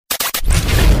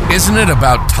Isn't it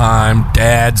about time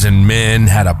dads and men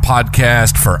had a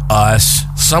podcast for us?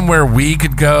 Somewhere we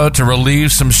could go to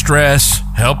relieve some stress,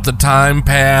 help the time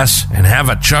pass, and have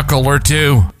a chuckle or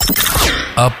two.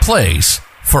 A place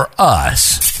for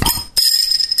us.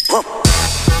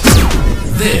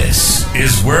 This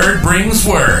is Word Brings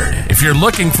Word. If you're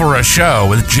looking for a show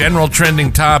with general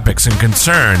trending topics and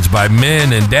concerns by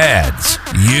men and dads,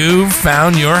 you've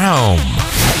found your home.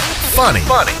 Funny,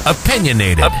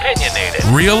 opinionated,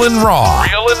 real and raw.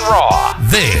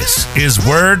 This is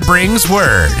Word Brings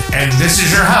Word, and this is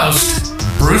your host,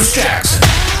 Bruce Jackson.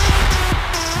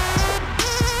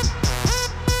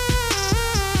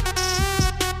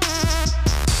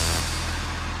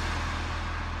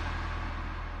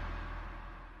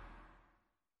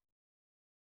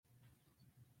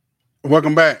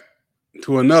 Welcome back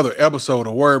to another episode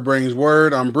of Word Brings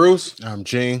Word. I'm Bruce. I'm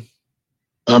Gene.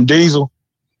 I'm Diesel.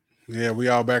 Yeah, we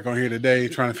all back on here today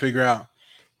trying to figure out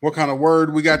what kind of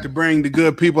word we got to bring to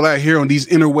good people out here on these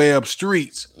interweb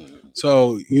streets.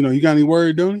 So, you got any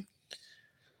word, Dooney?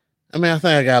 I mean, I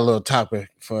think I got a little topic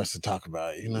for us to talk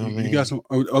about. You know what I mean? You got some?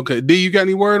 Okay. D, you got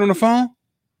any word on the phone?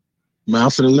 Man, I'm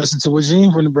finna listen to what Gene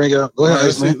finna bring up. Go ahead,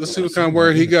 let's see what kind of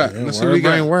word he got. Yeah, let's see what he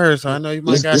got. Words, so I know you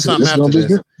might got something after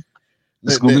this.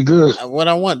 It's gonna be good. What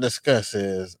I want to discuss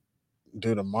is,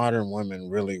 do the modern women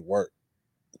really work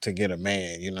to get a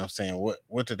man? You know what I'm saying?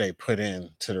 What do they put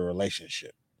into the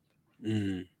relationship?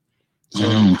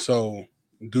 So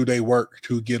do they work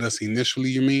to get us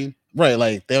initially, you mean? Right,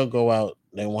 like they'll go out,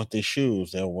 they want these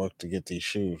shoes, they'll work to get these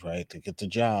shoes, right? To get the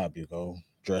job, you go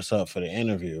dress up for the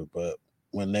interview. But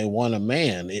when they want a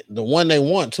man, the one they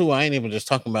want too, I ain't even just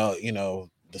talking about, the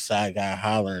side guy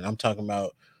hollering. I'm talking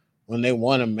about when they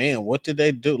want a man, what did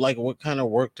they do? Like, what kind of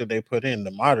work did they put in,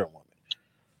 the modern woman?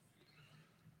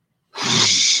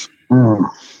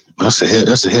 That's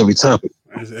a heavy topic.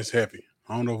 It's heavy.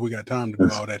 I don't know if we got time to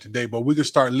do all that today, but we can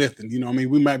start lifting. You know what I mean?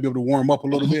 We might be able to warm up a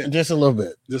little bit. Just a little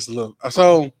bit. Just a little.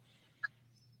 So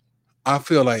I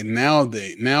feel like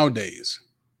nowadays,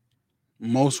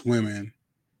 most women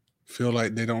feel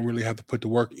like they don't really have to put the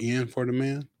work in for the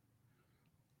man.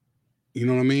 You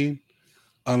know what I mean?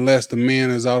 Unless the man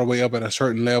is all the way up at a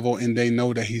certain level and they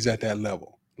know that he's at that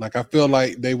level. Like, I feel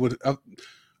like they would...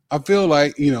 I feel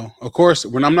like, of course,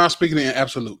 when I'm not speaking in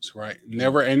absolutes, right?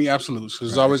 Never any absolutes.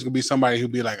 Because there's always going to be somebody who'll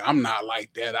be like, I'm not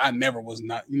like that. I never was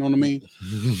not. You know what I mean?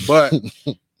 But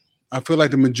I feel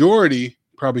like the majority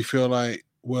probably feel like,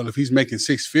 well, if he's making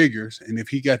six figures and if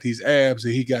he got these abs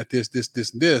and he got this,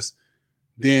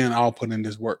 then I'll put in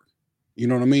this work. You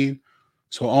know what I mean?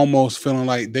 So almost feeling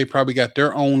like they probably got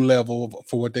their own level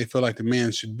for what they feel like the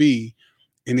man should be.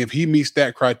 And if he meets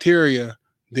that criteria,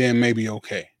 then maybe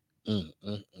okay.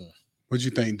 What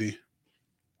you think, D?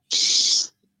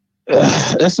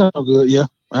 That sounds good. Yeah,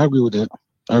 I agree with that.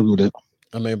 I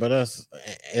mean, but it's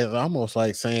almost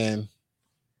like saying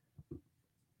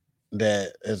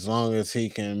that as long as he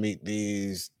can meet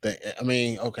these things. I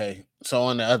mean, okay. So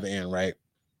on the other end, right?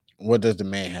 What does the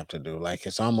man have to do? Like,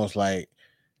 it's almost like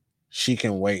she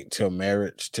can wait till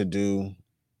marriage to do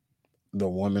the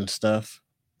woman stuff,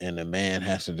 and the man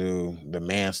has to do the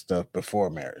man stuff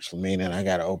before marriage. Meaning, I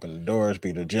got to open the doors,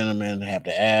 be the gentleman, have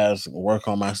to ask, work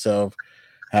on myself,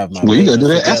 have my. Well, you got to do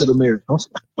that after the marriage.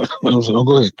 Don't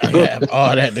go ahead. I have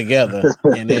all that together,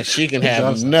 and then she can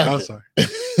have nothing.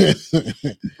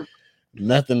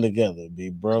 Nothing together, be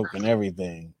broke and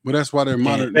everything. But that's why they're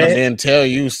modern. And then tell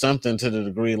you something to the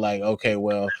degree like, okay,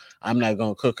 well, I'm not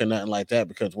gonna cook or nothing like that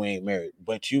because we ain't married.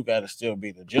 But you got to still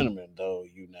be the gentleman, though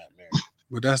you not married.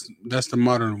 But that's the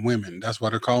modern women. That's why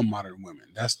they're called modern women.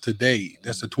 That's today.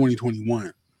 That's the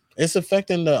 2021. It's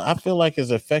affecting I feel like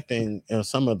it's affecting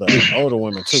some of the older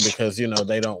women too, because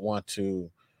they don't want to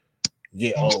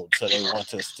get old, so they want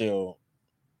to still,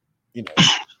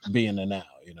 be in the now.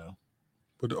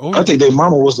 But I think their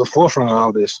mama was the forefront of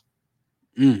all this.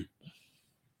 The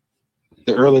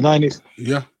early 90s.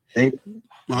 Yeah,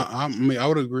 I mean, I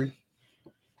would agree.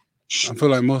 I feel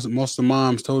like most of the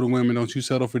moms told the women, "Don't you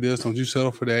settle for this? Don't you settle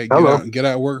for that? Get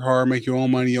out, work hard, make your own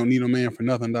money. You don't need a man for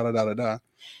nothing." Da da da da da.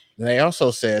 They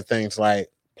also said things like,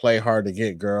 "Play hard to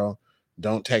get, girl.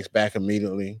 Don't text back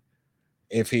immediately.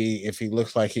 If he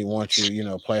looks like he wants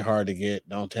you, play hard to get.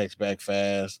 Don't text back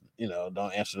fast.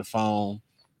 Don't answer the phone.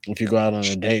 If you go out on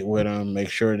a date with him, make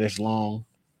sure it's long."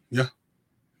 Yeah.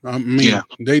 I mean,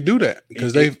 they do that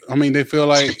because they feel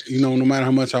like, no matter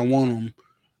how much I want them,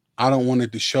 I don't want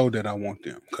it to show that I want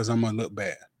them because I'm going to look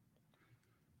bad.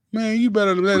 Man, you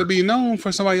better let it be known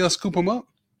for somebody else scoop them up.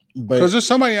 Because there's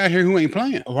somebody out here who ain't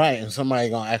playing. Right, and somebody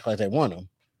going to act like they want them.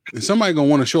 And somebody going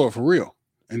to want to show it for real.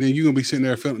 And then you're going to be sitting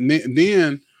there feeling.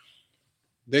 Then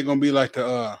they're gonna be like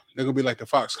the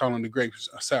fox calling the grapes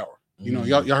sour. You know,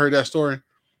 y'all heard that story?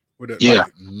 Where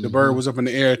the bird was up in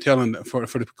the air telling for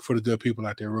the good people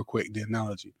out there, real quick, the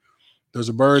analogy. There's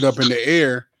a bird up in the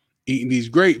air eating these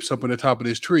grapes up on the top of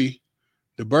this tree.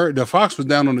 The fox was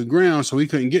down on the ground, so he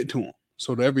couldn't get to him.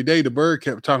 So every day the bird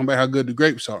kept talking about how good the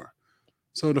grapes are.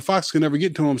 So the fox could never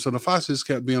get to him. So the fox just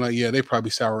kept being like, yeah, they probably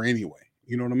sour anyway.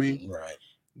 You know what I mean? Right.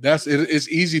 It's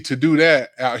easy to do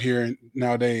that out here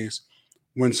nowadays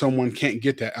when someone can't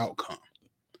get that outcome.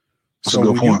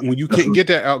 So when you can't get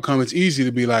that outcome, it's easy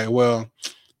to be like, well,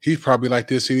 he's probably like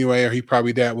this anyway, or he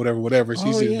probably that, whatever. It's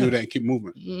easy to do that and keep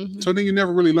moving. Mm-hmm. So then you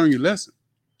never really learn your lesson.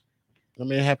 I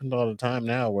mean, it happens all the time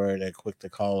now where they're quick to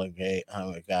call a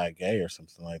guy gay or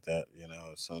something like that, you know,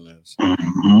 as soon as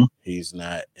he's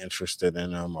not interested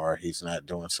in them or he's not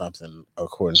doing something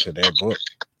according to their book.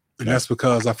 And that's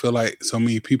because I feel like so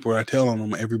many people are telling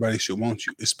them everybody should want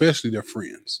you, especially their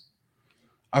friends.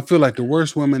 I feel like the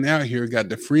worst women out here got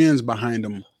the friends behind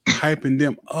them, hyping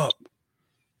them up.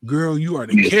 Girl, you are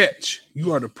the catch.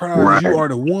 You are the prize. Right. You are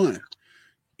the one.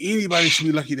 Anybody should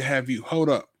be lucky to have you. Hold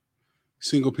up.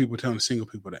 Single people telling single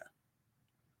people that.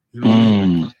 You know what I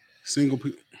mean? Single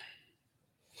people.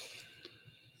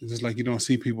 It's just like you don't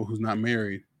see people who's not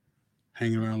married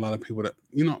hanging around a lot of people that,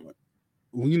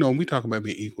 when we talk about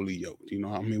being equally yoked, you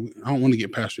know, I mean, I don't want to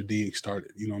get Pastor D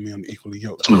started, you know what I mean, on the equally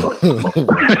yoked.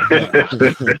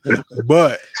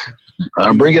 but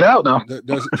bring it out now.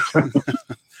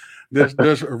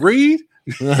 There's Reed.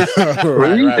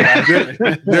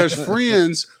 right. There's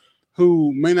friends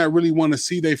who may not really want to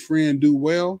see their friend do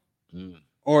well,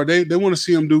 or they want to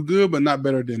see them do good, but not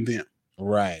better than them.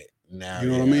 Right. Now, you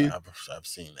know what I mean? I've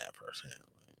seen that person.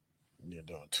 You're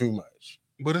doing too much.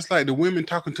 But it's like the women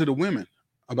talking to the women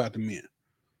about the men.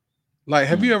 Like,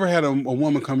 have you ever had a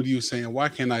woman come to you saying, "Why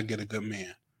can't I get a good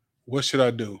man? What should I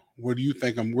do? Where do you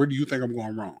think I'm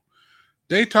going wrong?"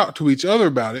 They talk to each other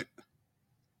about it,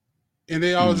 and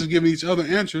they always just giving each other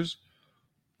answers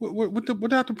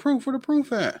without the proof. Where the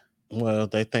proof at? Well,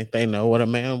 they think they know what a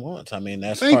man wants. I mean,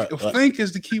 that's think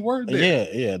is the key word there.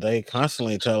 Yeah. They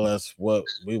constantly tell us what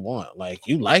we want. Like,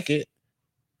 you like it.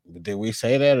 But did we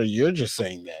say that, or you're just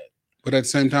saying that? But at the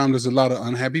same time, there's a lot of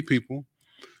unhappy people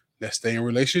that stay in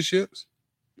relationships,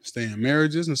 stay in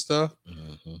marriages and stuff.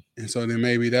 Mm-hmm. And so then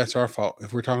maybe that's our fault.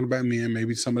 If we're talking about men,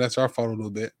 maybe some of that's our fault a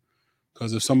little bit.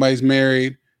 Because if somebody's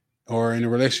married or in a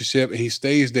relationship and he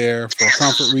stays there for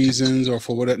comfort reasons or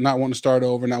for not wanting to start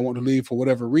over, not wanting to leave for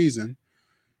whatever reason,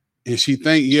 and she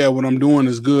think, yeah, what I'm doing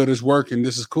is good, it's working,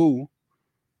 this is cool,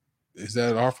 is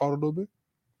that our fault a little bit?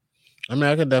 I mean,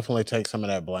 I could definitely take some of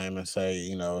that blame and say,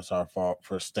 it's our fault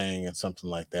for staying in something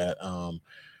like that.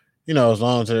 As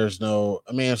long as there's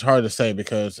it's hard to say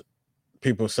because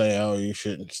people say, oh, you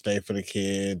shouldn't stay for the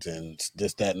kids and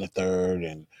this, that, and the third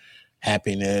and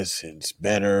happiness and it's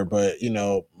better. But,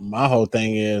 my whole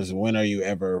thing is, when are you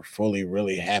ever fully,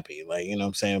 really happy? Like, what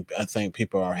I'm saying? I think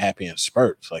people are happy in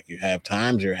spurts. Like, you have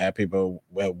times you're happy, but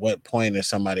at what point is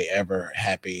somebody ever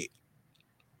happy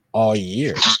all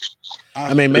year?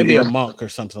 I mean, maybe a monk or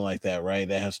something like that, right?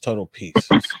 That has total peace.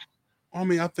 I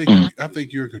mean, I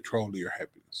think you're in control of your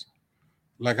happiness.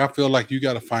 Like, I feel like you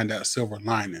got to find that silver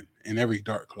lining in every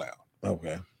dark cloud.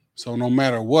 Okay. So no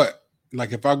matter what,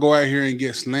 like if I go out here and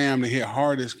get slammed and hit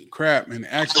hard as crap in an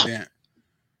accident,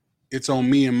 it's on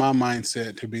me and my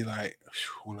mindset to be like,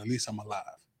 well, at least I'm alive.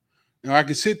 Now I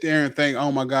can sit there and think,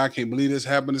 oh my God, I can't believe this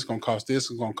happened. It's gonna cost this,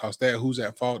 it's gonna cost that. Who's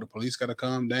at fault? The police gotta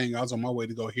come. Dang, I was on my way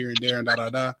to go here and there and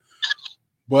da.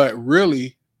 But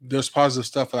really, there's positive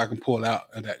stuff that I can pull out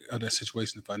of that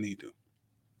situation if I need to.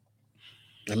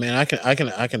 I mean, I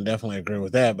can definitely agree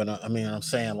with that. But I mean, I'm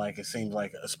saying, like, it seems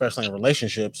like, especially in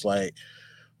relationships, like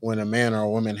when a man or a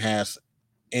woman has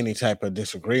any type of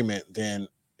disagreement, then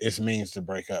it means to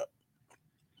break up.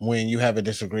 When you have a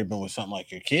disagreement with something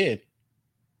like your kid,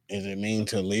 does it mean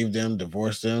to leave them,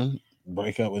 divorce them,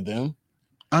 break up with them?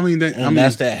 I mean,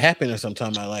 that's that happiness I'm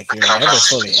talking about. Like, you're never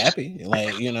fully happy.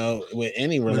 Like, with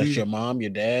any relationship, your mom, your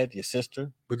dad, your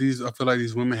sister. But I feel like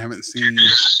these women haven't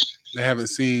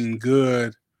seen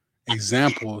good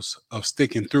examples of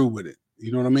sticking through with it.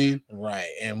 You know what I mean? Right.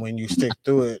 And when you stick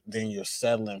through it, then you're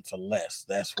settling for less.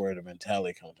 That's where the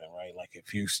mentality comes in, right? Like,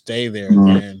 if you stay there,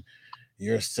 then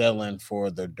you're selling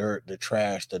for the dirt, the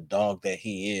trash, the dog that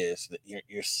he is.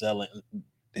 You're selling,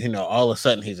 all of a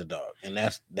sudden he's a dog. And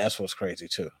that's what's crazy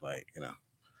too. Like,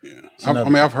 Yeah.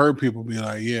 I've heard people be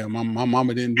like, yeah, my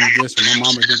mama didn't do this or my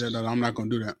mama did that. I'm not going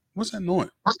to do that. What's that noise?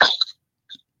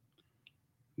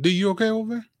 D, you okay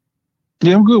over there?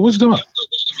 Yeah, I'm good. What's doing?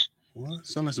 What?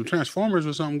 Sound like some Transformers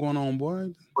or something going on,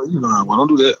 boy. Well, you know, well,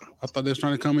 don't do that. I thought they was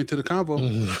trying to come into the convo.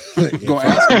 Yeah, Go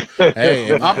ask him.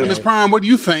 Hey, Optimus Prime, what do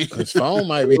you think? his phone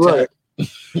might be Right.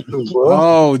 tapped.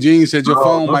 Oh, Gene said your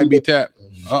phone might be tapped.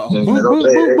 Uh-oh. Hey, Boop, boop, don't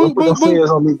boop, boop, put boop, them boop. fingers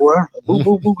on me, boy. Boop,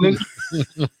 boop, boop, nigga.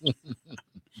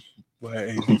 Well,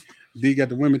 hey, D got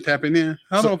the women tapping in.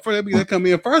 Hold on, for that come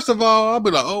in. First of all, I'll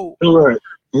be like, oh. Right.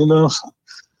 You know.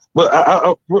 But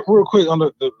I real quick on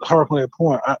the harp on that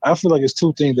point, I feel like it's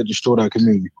two things that destroyed our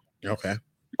community. Okay.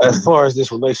 As far as this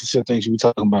relationship things you were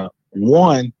talking about.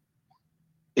 One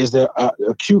is that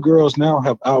cute girls now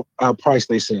have outpriced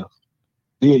themselves.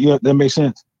 Yeah, that makes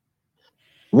sense.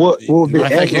 What would be I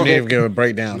think you need to give a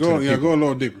breakdown. Go a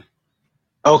little deeper.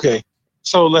 Okay.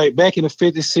 So like back in the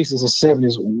 50s, 60s, and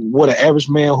 70s, what an average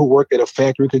man who worked at a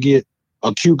factory could get,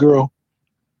 a cute girl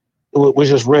was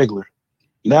just regular.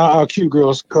 Now our cute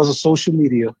girls, because of social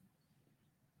media,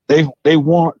 they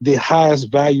want the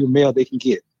highest value male they can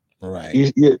get. Right.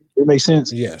 It makes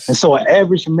sense. Yes. And so an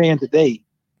average man today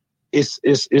is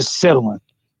settling.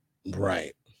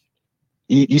 Right.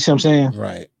 You see what I'm saying?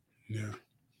 Right. Yeah.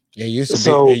 It used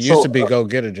to be go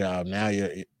get a job. Now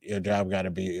your job got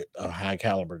to be a high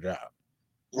caliber job.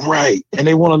 Right. And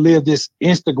they want to live this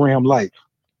Instagram life,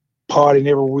 partying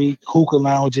every week, hookah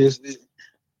lounges.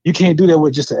 You can't do that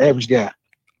with just an average guy.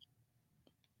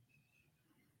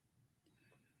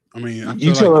 I mean, I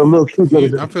you feel tell a little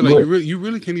kid. I feel like you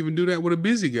really can't even do that with a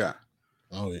busy guy.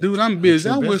 Oh, yeah. Dude, I'm busy.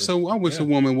 I wish a Yeah.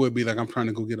 woman would be like, I'm trying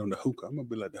to go get on the hookah. I'm gonna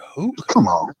be like, the hookah? Come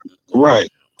on. Right.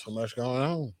 Too much going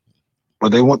on.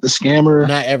 But they want the scammer.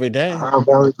 Not every day.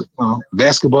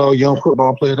 Basketball, young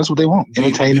football player. That's what they want.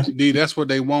 Entertainment. That's what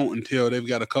they want until they've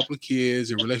got a couple of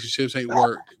kids and relationships ain't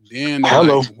worked. Then they're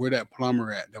Hello. like, where that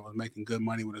plumber at that was making good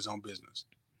money with his own business.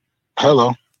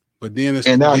 Hello. But then it's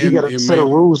and now he got a set of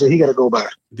rules that he got to go by.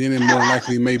 Then it more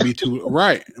likely may be too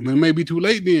right. I mean, it may be too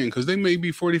late then because they may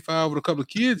be 45 with a couple of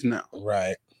kids now.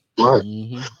 Right. Right.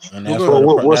 Mm-hmm. And that's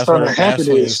what's starting to happen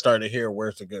when you is start to hear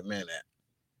where's the good man at.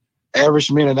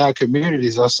 Average men in our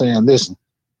communities are saying, listen,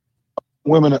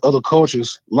 women in other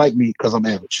cultures like me because I'm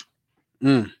average.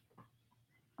 And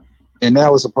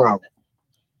now it's a problem.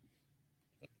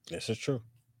 This is true.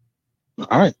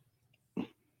 All right.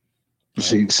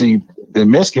 See, the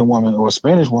Mexican woman or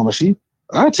Spanish woman,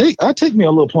 I take me a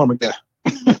little plumber guy.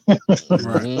 Right.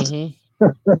 Mm-hmm.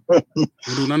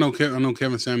 Dude, I know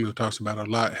Kevin Samuel talks about a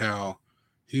lot how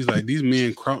he's like, these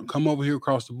men come over here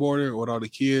across the border with all the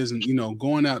kids and,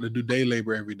 going out to do day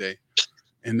labor every day.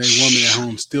 And they woman at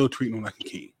home still treating them like a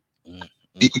king.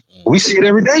 We see it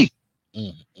every day.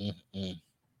 And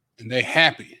they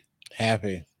happy.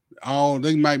 They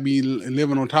might be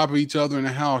living on top of each other in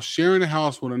a house, sharing a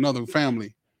house with another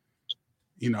family.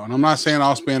 And I'm not saying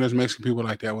all Spanish, Mexican people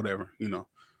like that, whatever,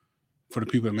 for the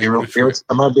people that make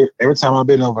every time I've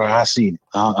been over, I see it.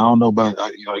 I don't know about,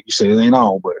 like you said, it ain't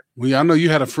all, but. Well, I know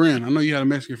you had a friend. I know you had a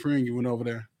Mexican friend you went over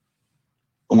there.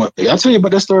 I'll tell you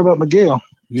about that story about Miguel.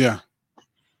 Yeah.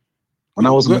 When I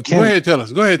was a mechanic. Go ahead, tell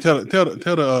us. Go ahead, tell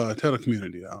the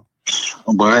community, y'all.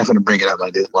 Oh, boy, I ain't gonna bring it up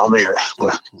like this. Well, I'm here,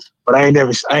 but I ain't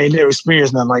never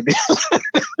experienced nothing like this.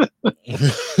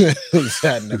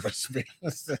 I never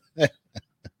experienced.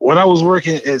 When I was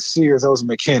working at Sears, I was a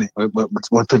mechanic. But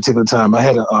one particular time, I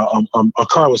had a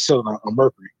car was selling a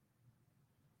Mercury,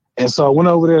 and so I went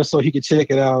over there so he could check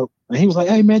it out. And he was like,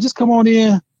 "Hey, man, just come on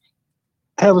in,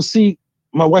 have a seat.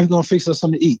 My wife's gonna fix us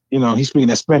something to eat." He's speaking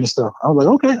that Spanish stuff. I was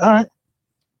like, "Okay, all right."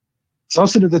 So I'm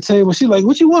sitting at the table. She's like,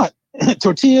 "What you want?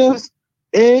 Tortillas,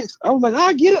 eggs?" I was like,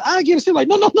 I get it. She's like,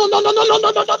 no, please.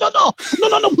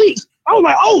 I was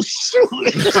like, oh shoot.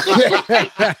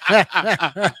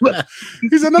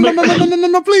 He said, no,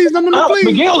 please, no, please.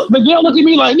 Miguel looked at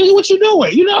me like, nigga, what you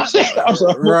doing? You know what I'm saying? I was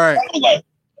like, right.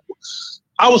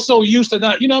 I was so used to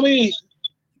that, you know what I mean?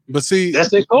 But see, that's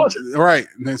their culture. Right.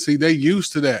 See, they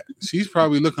used to that. She's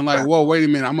probably looking like, whoa, wait a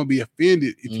minute, I'm gonna be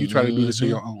offended if you try to do this on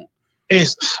your own.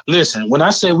 Listen, when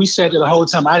I say we sat there the whole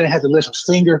time, I didn't have to lift a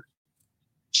finger.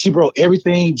 She broke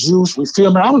everything, juice, we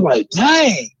filmed it. I was like,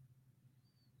 dang.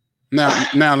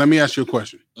 Now let me ask you a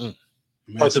question. Do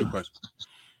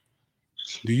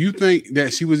you think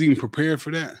that she was even prepared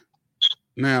for that?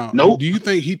 Now, nope. Do you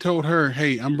think he told her,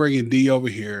 hey, I'm bringing D over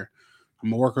here, I'm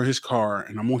gonna work on his car,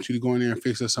 and I want you to go in there and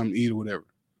fix us something to eat or whatever?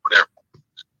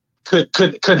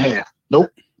 Couldn't have.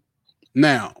 Nope.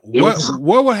 Now,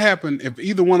 what would happen if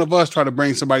either one of us try to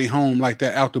bring somebody home like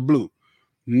that out the blue?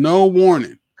 No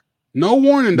warning. No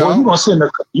warning, dog.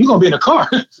 You gonna be in the car.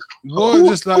 Well,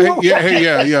 just like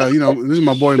yeah. This is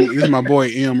my boy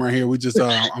M right here. We just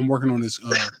I'm working on this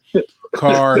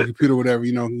car, computer, whatever.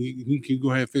 You can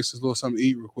go ahead and fix this little something to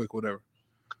eat real quick, whatever.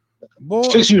 Boy,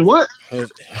 Fix you what?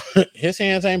 His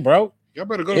hands ain't broke. y'all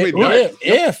better go to McDonald's.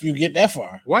 If you get that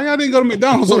far. Why y'all didn't go to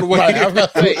McDonald's on the way? Right, I was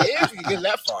about to say, if you get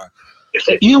that far.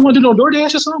 You don't want to do no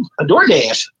DoorDash or something? A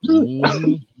DoorDash.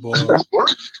 Boy.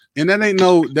 And that ain't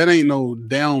no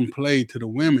downplay to the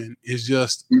women. It's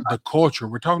just the culture.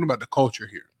 We're talking about the culture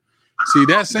here. See,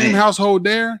 that same household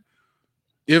there,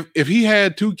 if he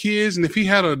had 2 kids and if he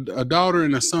had a daughter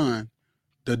and a son,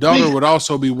 the daughter would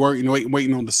also be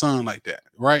waiting on the son like that,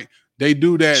 right? They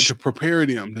do that to prepare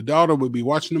them. The daughter would be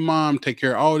watching the mom take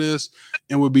care of all this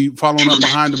and would be following up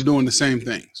behind them doing the same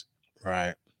things.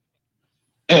 Right.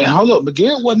 Hey, hold up,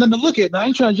 Miguel wasn't nothing to look at. Now I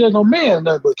ain't trying to judge no man,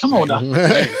 but come on now.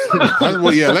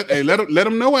 Well, yeah, let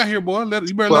them know out here, boy. You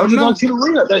better let them know. Keep it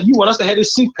real. You want us to have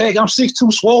this 6-pack? I'm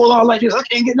 6'2", swole all like this. I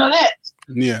can't get none of that.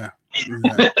 Yeah.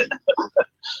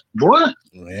 Boy.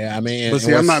 Yeah, I mean, but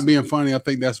see, I'm not being funny. I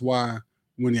think that's why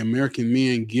when the American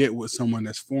men get with someone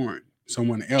that's foreign,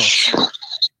 someone else,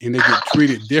 and they get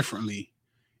treated differently,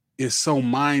 it's so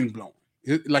mind blowing.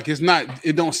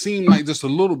 It don't seem like just a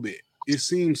little bit. It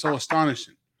seems so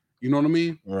astonishing. You know what I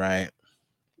mean? Right.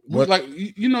 Like,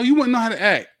 you wouldn't know how to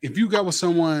act if you got with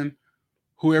someone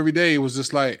who every day was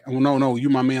just like, well, no,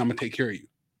 you my man, I'm gonna take care of you.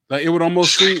 Like, it would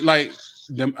almost seem like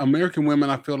the American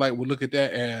women, I feel like, would look at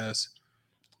that as,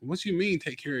 what you mean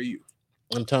take care of you?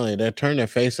 I'm telling you, they turn their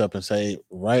face up and say,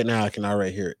 right now I can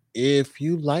already hear it. If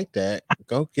you like that,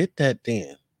 go get that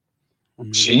then.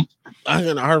 See? I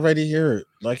can already hear it.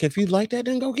 Like, if you like that,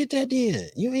 then go get that then.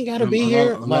 You ain't gotta be a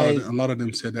here. lot of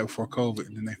them said that before COVID,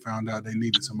 and then they found out they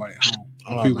needed somebody at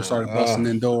home. People started busting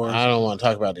indoors. I don't want to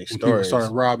talk about these stories. People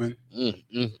started robbing.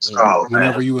 Oh,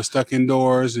 whenever you were stuck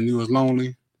indoors and you was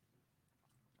lonely.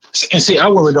 And see, I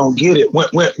really don't get it.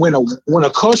 When a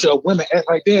culture of women act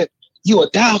like that, you will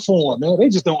die for them, man. They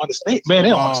just don't understand. Man, they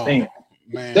don't understand.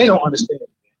 Man. They don't understand.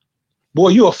 Boy,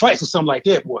 you'll fight for something like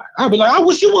that, boy. I'll be like, I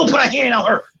wish you would put a hand on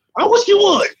her. I wish you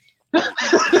would.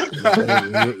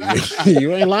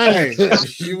 You ain't lying.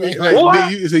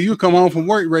 You come home from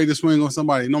work ready to swing on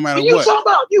somebody, no matter you what. Talking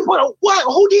about you put a what?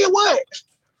 Who did what?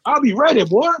 I'll be ready,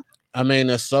 boy. I mean,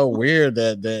 it's so weird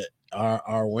that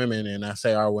our women, and I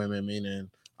say our women, meaning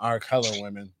our color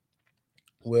women,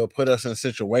 will put us in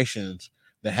situations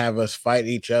that have us fight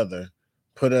each other,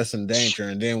 put us in danger,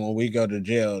 and then when we go to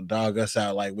jail, dog us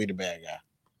out like we the bad guy.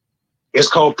 It's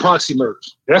called proxy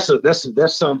murders. That's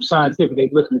some scientific they're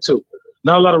looking into.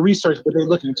 Not a lot of research, but they're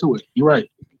looking into it. You're right.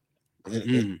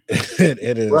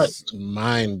 It is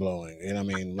mind blowing. You know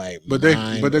what I mean? Like, but they're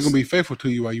gonna be faithful to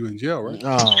you while you're in jail, right?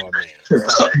 Oh man.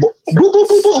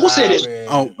 Who said it?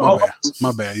 Oh,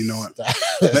 my bad. You know what?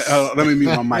 Let me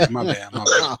mute my mic. My bad.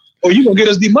 Oh, you gonna get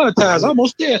us demonetized?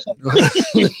 Almost there.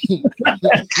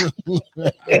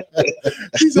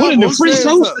 He's what in the French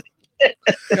toast?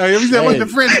 You said what the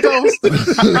French toast?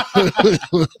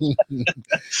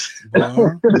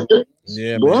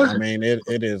 Yeah, man. I mean,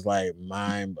 it is like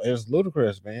it's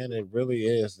ludicrous, man. It really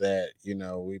is that,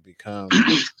 we become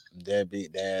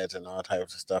deadbeat dads and all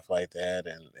types of stuff like that,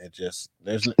 and it just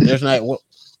there's not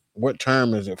what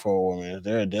term is it for a woman? Is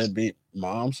there a deadbeat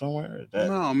mom somewhere?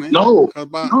 No, man. No.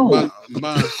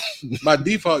 By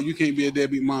default, you can't be a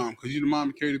deadbeat mom because you're the mom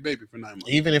that carried the baby for 9 months.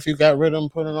 Even if you got rid of them,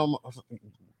 put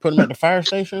them at the fire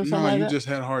station or something. No, you just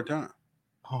had a hard time.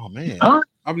 Oh man. Huh?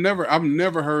 I've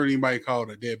never heard anybody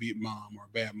called a deadbeat mom or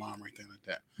a bad mom or anything like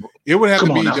that. It would have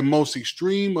to be the most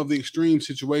extreme of the extreme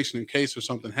situation in case or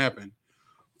something happened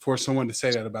for someone to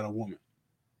say that about a woman.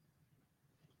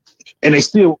 And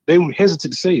they were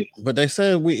hesitant to say it. But they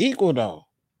said we equal though.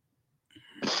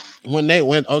 When they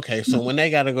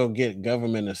gotta go get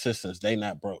government assistance, they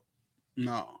not broke.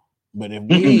 No. But if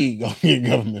we go get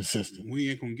government assistance,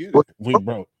 we ain't gonna get it. We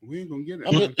broke. We ain't gonna get it.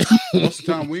 Most of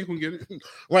the time, we ain't gonna get it.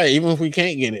 Right. Even if we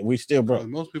can't get it, we still broke.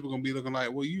 Most people gonna be looking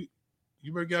like, well, you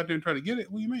better get out there and try to get it.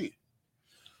 What do you mean?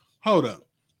 Hold up.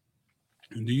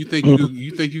 Do you think you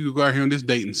could go out here on this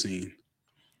dating scene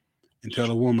and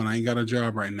tell a woman I ain't got a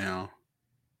job right now,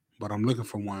 but I'm looking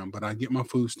for one, but I get my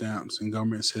food stamps and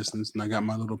government assistance, and I got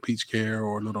my little peach care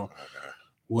or little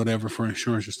whatever for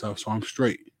insurance and stuff, so I'm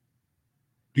straight.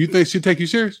 Do you think she'd take you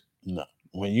serious? No.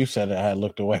 When you said it, I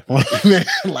looked away from it.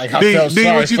 Like I felt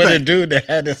sorry for the dude that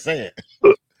had to say it.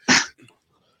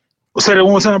 Say that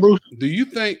one more time, Bruce. Do you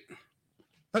think?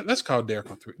 Let's call Derek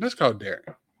on 3. Let's call Derek.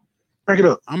 Break it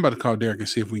up. I'm about to call Derek and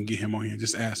see if we can get him on here.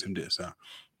 Just ask him this.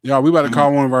 Y'all, we about to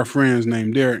call one of our friends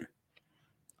named Derek.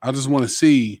 I just want to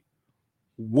see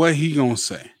what he gonna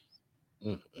say.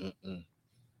 It's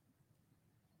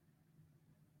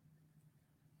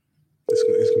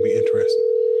gonna be interesting.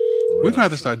 We're gonna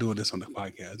have to start doing this on the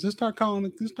podcast. Just start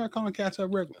calling cats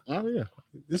up regular. Oh yeah.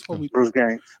 This is what we Bruce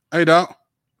gang. Hey dog.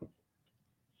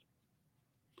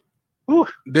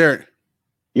 Derek.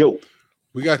 Yo.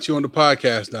 We got you on the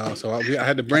podcast, dog. So I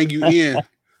had to bring you in.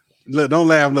 Look, don't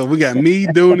laugh. Look, we got me,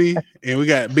 Dooney, and we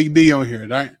got Big D on here,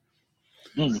 right?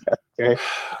 Okay.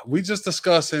 We just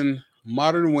discussing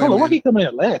modern women. Hold on, why he come in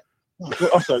and laugh?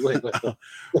 I'm sorry, go ahead.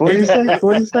 What did he say?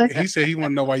 What did he say? He said he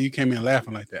want to know why you came in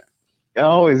laughing like that. I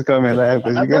always come and laugh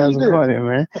because you guys are funny,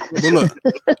 man. But look,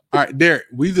 all right, Derek,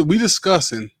 we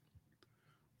discussing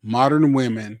modern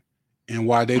women and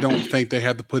why they don't think they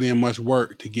have to put in much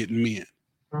work to get men.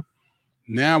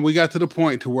 Now we got to the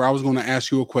point to where I was going to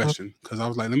ask you a question because I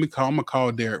was like, I'm gonna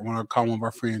call Derek when I call one of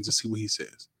our friends to see what he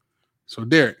says. So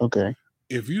Derek, Okay.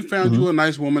 if you found you a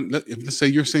nice woman, let's say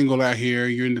you're single out here,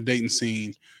 you're in the dating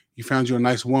scene, you found you a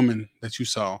nice woman that you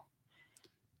saw.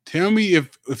 Tell me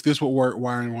if this would work,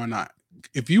 why and why not.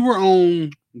 If you were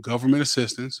on government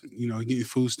assistance, getting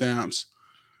food stamps,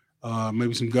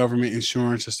 maybe some government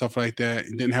insurance and stuff like that,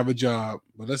 and didn't have a job,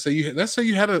 but let's say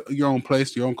you had your own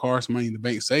place, your own car, some money in the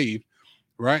bank saved,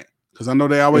 right? Because I know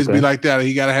they always be like that.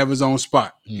 He got to have his own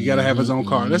spot. He got to have his own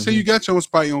car. Let's say you got your own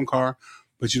spot, your own car,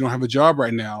 but you don't have a job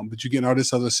right now, but you're getting all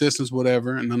this other assistance,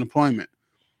 whatever, and unemployment.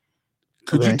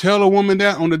 Could you tell a woman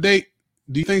that on the date?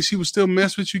 Do you think she would still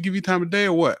mess with you, give you time of day,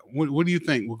 or what? What do you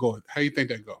think will go? How do you think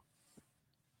that go?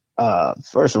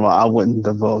 First of all, I wouldn't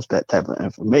divulge that type of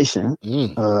information.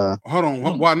 Hold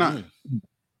on, why not?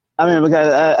 I mean,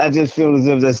 because I just feel as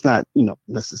if that's not,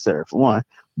 necessary for one.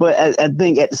 But I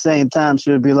think at the same time,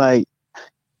 she would be like,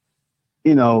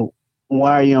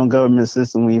 why are you on government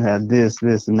system when you have this,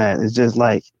 and that? It's just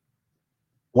like,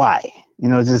 why?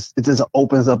 It just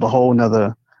opens up a whole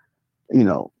nother,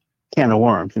 can of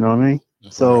worms. You know what I mean?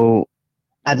 That's So right.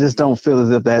 I just don't feel as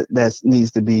if that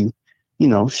needs to be,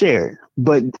 shared.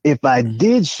 But if I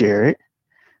did share it,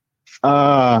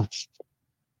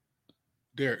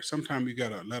 Derek, sometimes you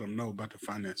gotta let them know about the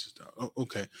finances stuff. Oh,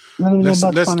 okay. let's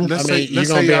say you're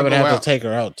gonna be able to have to take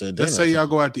her out to dinner. Let's say y'all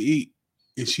go out to eat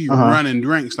and she running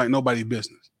drinks like nobody's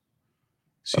business.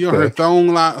 She on her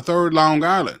third Long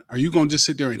Island. Are you gonna just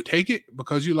sit there and take it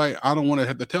because you like? I don't want to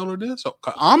have to tell her this. So,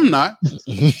 I'm not.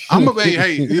 I'm gonna say,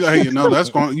 hey, that's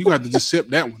going. You got to just sip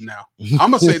that one now. I'm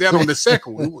gonna say that on the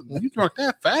second one. You drunk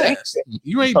that fast?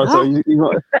 You ain't drunk.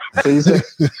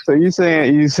 So you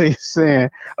saying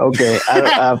okay?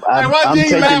 I'm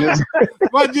taking this.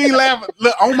 Why you laughing?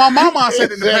 Look, on my mama, I said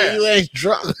it in the past. You ain't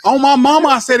drunk. On my mama,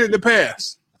 I said it in the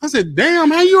past. I said,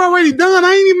 damn, how you already done?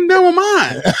 I ain't even done with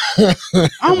mine.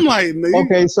 I'm like,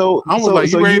 okay, so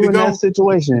you ready to go? That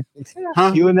situation,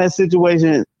 you in that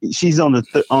situation, she's on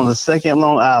the second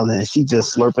Long Island, and she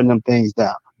just slurping them things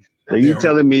down. So you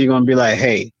telling me you're going to be like,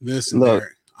 hey, listen, look,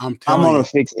 Derek, I'm on a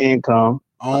fixed income.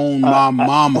 On my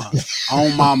mama,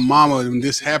 when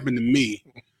this happened to me,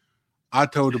 I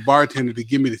told the bartender to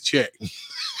give me the check.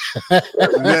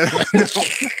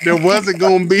 There wasn't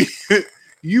going to be...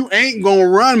 You ain't gonna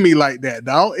run me like that,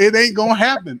 dog. It ain't gonna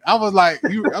happen. I was like,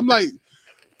 I'm like,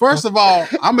 first of all,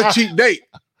 I'm a cheap date.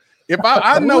 If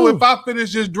I know if I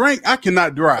finish this drink, I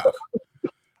cannot drive.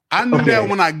 I knew that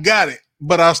when I got it,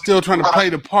 but I was still trying to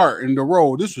play the part in the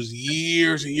role. This was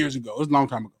years and years ago. It was a long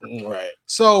time ago. Right.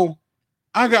 So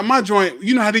I got my joint.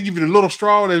 You know how they give you the little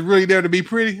straw that's really there to be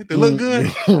pretty, to look good?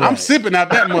 Right. I'm sipping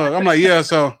out that mug. I'm like, yeah,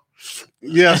 so.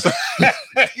 Yes,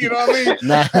 you know what I mean?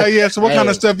 Yeah, so what kind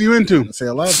of stuff you into? See,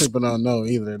 a lot of people don't know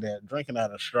either that drinking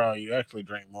out of straw, you actually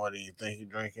drink more than you think you're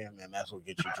drinking, and that's what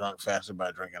gets you drunk faster by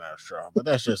drinking out of straw. But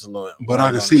that's just a little. But I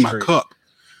can see my cup.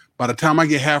 By the time I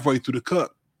get halfway through the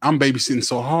cup, I'm babysitting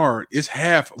so hard, it's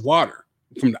half water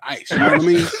from the ice. You know what I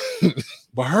mean?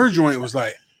 But her joint was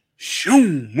like,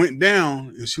 shoom, went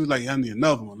down, and she was like, I need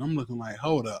another one. I'm looking like,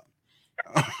 hold up.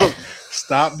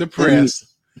 Stop the press.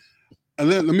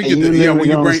 Let me get the when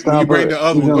you bring the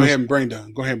other one, go ahead and bring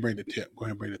the tip. Go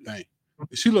ahead and bring the thing.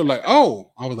 She looked like, oh,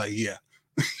 I was like, yeah.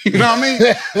 You know what I mean?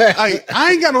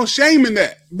 I ain't got no shame in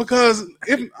that because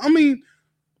if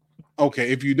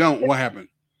you don't, what happened?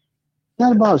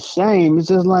 Not about shame. It's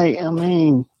just like,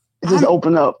 it just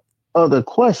opened up other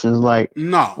questions like,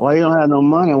 no, why you don't have no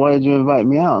money? Why did you invite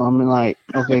me out? Like,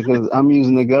 okay, because I'm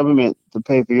using the government to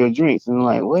pay for your drinks. And I'm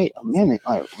like, wait a minute,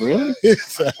 like, really?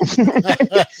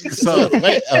 So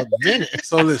wait a minute.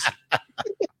 So listen,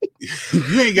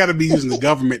 you ain't got to be using the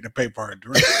government to pay for her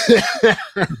drinks.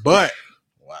 But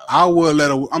I will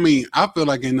let her. I feel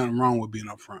like ain't nothing wrong with being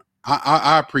upfront.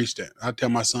 I preach that. I tell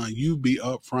my son, you be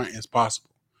upfront as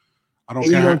possible. I don't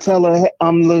care. You gonna tell her, hey,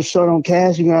 I'm a little short on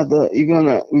cash. We're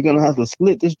gonna have to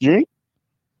split this drink.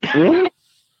 Really?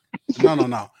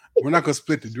 No. We're not gonna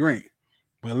split the drink.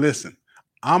 But listen,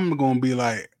 I'm gonna be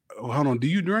like, hold on, do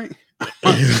you drink?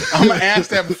 I'm gonna ask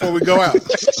that before we go out.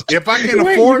 If I can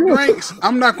afford drinks,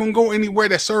 I'm not gonna go anywhere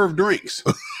that serve drinks.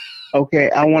 Okay,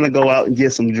 I want to go out and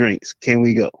get some drinks. Can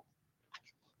we go?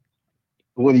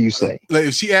 What do you say? Like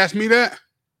if she asked me that,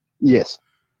 Yes.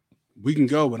 we can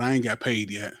go, but I ain't got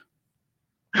paid yet.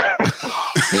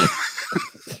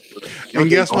 And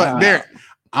guess what? There,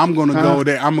 I'm gonna go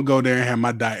there. I'm gonna go there and have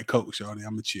my Diet Coke, shorty.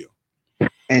 I'm gonna chill.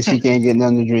 And she can't get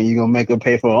nothing to drink. You're gonna make her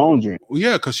pay for her own drink. Well,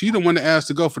 yeah, because she the one that asked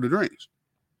to go for the drinks.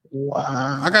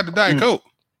 Wow. I got the Diet Coke.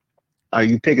 Are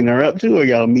you picking her up too, or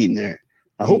y'all meeting there?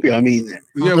 I hope y'all meeting there.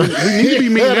 Yeah, we need to be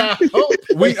meeting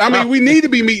there. We need to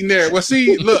be meeting there. Well,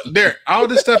 see, look, there, all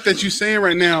this stuff that you're saying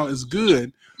right now is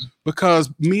good because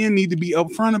men need to be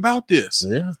upfront about this.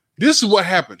 Yeah. This is what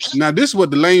happens. Now, this is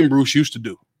what the lame Bruce used to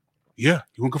do. Yeah,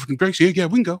 you want to go for some drinks? Yeah,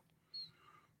 we can go.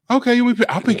 Okay,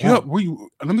 I'll pick you up.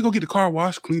 Let me go get the car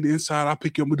washed, clean the inside. I'll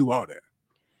pick you up and do all that.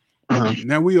 Uh-huh.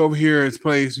 Now we over here at this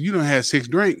place. You done had 6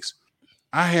 drinks.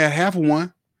 I had half of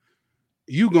one.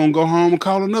 You gonna go home and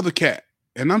call another cat.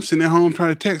 And I'm sitting at home trying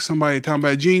to text somebody talking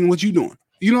about, Gene, what you doing?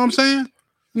 You know what I'm saying?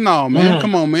 No, man.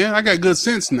 Come on, man. I got good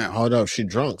sense now. Hold up. She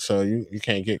drunk, so you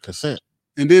can't get consent.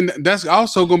 And then that's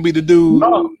also going to be the dude.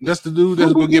 That's the dude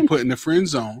that's going to get put in the friend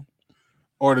zone.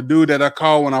 Or the dude that I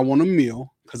call when I want a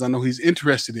meal because I know he's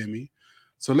interested in me.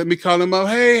 So let me call him up.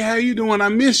 Hey, how you doing? I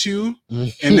miss you.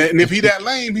 And if he that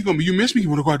lame, he going to be, you miss me? You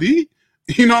want to go out to eat?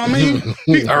 You know what I mean?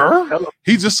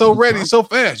 He's just so ready, so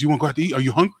fast. You want to go out to eat? Are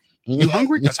you hungry? You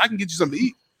hungry? Because I can get you something to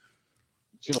eat.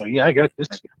 She's like, yeah, I got this.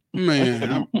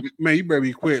 Man, you better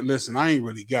be quick. Listen, I ain't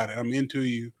really got it. I'm into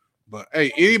you. But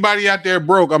hey, anybody out there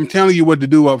broke, I'm telling you what to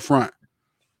do up front.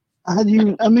 How do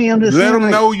you? I mean, I'm just let saying,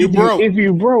 them know you broke. If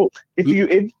you broke, how do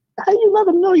you let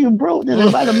them know you broke? Then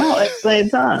invite them out at the same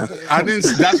time. I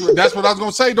didn't. That's what I was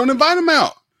gonna say. Don't invite them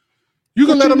out. You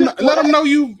can let them know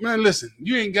you. Man, listen,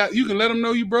 you ain't got. You can let them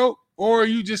know you broke, or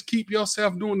you just keep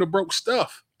yourself doing the broke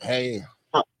stuff. Hey.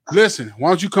 Listen, why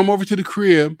don't you come over to the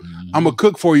crib? I'm gonna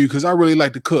cook for you because I really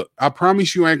like to cook. I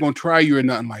promise you I ain't gonna try you or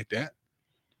nothing like that.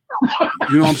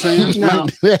 You know what I'm saying?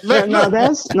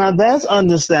 Now that's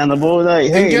understandable.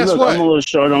 Like, hey, guess look, what? I'm a little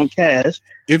short on cash.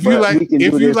 If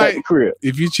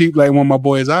you cheap like one of my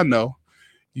boys I know,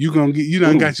 you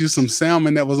done got you some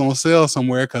salmon that was on sale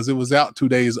somewhere because it was out 2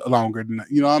 days longer than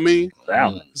that. You know what I mean?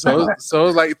 Salmon. So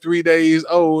it's like 3 days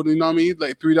old. You know what I mean?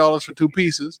 Like $3 for 2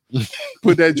 pieces.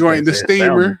 Put that joint in the steamer.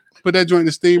 Salmon. Put that joint in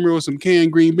the steamer with some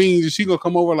canned green beans, and she gonna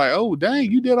come over like, oh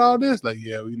dang, you did all this? Like,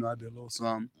 yeah, I did a little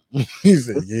something. He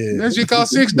said, yeah. That shit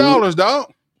cost $6,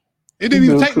 dog. It didn't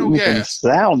even take no gas.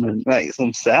 Salmon, like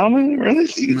some salmon, really?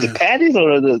 The patties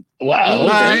or the wow?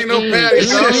 Nah, ain't no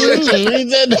patties.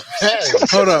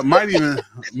 Hold up, might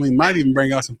even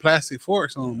bring out some plastic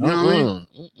forks on them. You know what I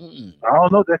mean? I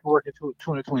don't know if that can work in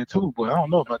 2022, but I don't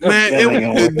know about that. Man, it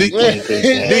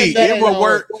will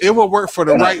work. It will work for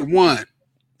the right one.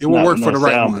 It will work for the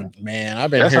right one. Man,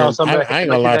 I've been hearing. I ain't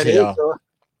gonna lie to y'all.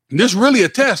 This really a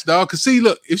test, dog. Cause see,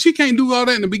 look, if she can't do all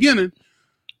that in the beginning,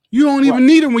 you don't even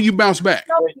need it when you bounce back.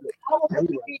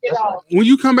 When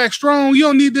you come back strong, you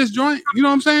don't need this joint. You know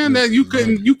what I'm saying? That you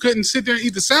couldn't sit there and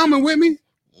eat the salmon with me.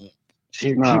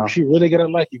 She really gotta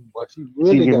like you, boy. She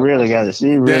really got it.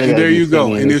 There you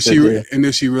go. And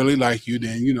if she really like you,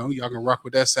 then y'all can rock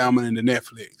with that salmon and the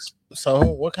Netflix. So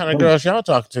what kind of girls y'all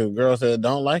talking to? Girls that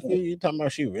don't like you? You talking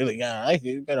about she really gotta like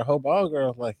you? You better hope all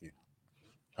girls like you.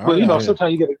 But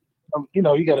sometimes you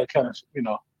gotta kind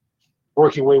of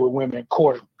work your way with women,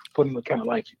 court, put them to kind of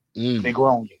like you. They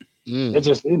grown you. It's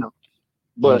just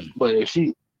but if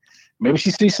she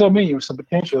sees something in you, some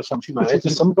potential or something, she's like, it's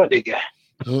just something about that guy.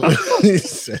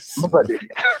 Something about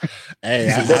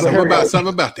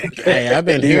that guy. Hey, I've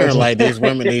been hearing like these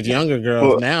women, these younger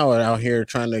girls now are out here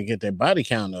trying to get their body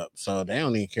count up, so they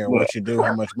don't even care what you do,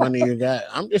 how much money you got.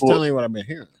 I'm just telling you what I've been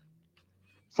hearing.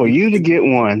 For you to get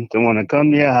one to want to come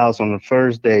to your house on the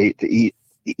first date to eat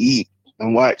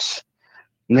and watch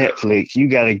Netflix, you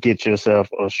got to get yourself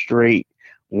a straight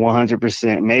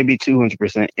 100%, maybe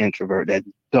 200% introvert that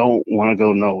don't want to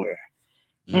go nowhere.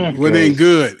 Well, then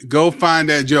good. Go find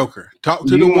that joker. Talk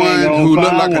to the one who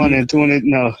look like one and 20.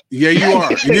 No. Yeah, you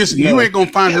are. You ain't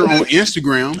gonna find her on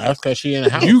Instagram. That's because she in the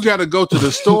house. You got to go to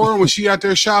the store when she out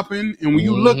there shopping, and when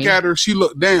you look at her, she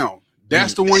look down.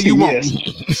 That's the one you want.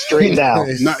 Straight down.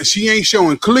 She ain't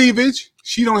showing cleavage.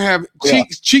 She don't have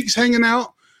cheeks hanging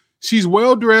out. She's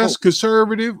well dressed,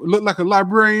 conservative, look like a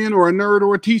librarian or a nerd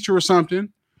or a teacher or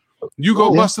something. You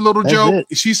go bust a little joke.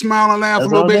 She smile and laugh a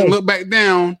little bit and look back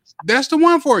down. That's the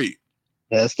one for you.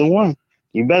 That's the one.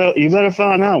 You better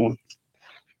find that one.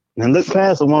 And look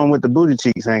past the one with the booty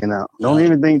cheeks hanging out. Don't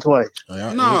even think twice.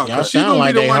 No, y'all sound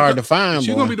like they hard to find.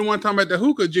 She's gonna be the one talking about the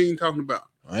hookah Gene talking about.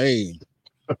 Hey,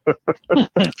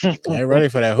 they're ready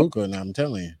for that hookah. Now I'm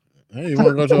telling you. Hey, you want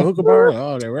to go to a hookah bar?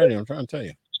 Oh, they're ready. I'm trying to tell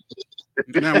you.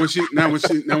 Now when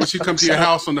she comes to your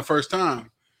house on the first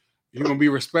time, you're gonna be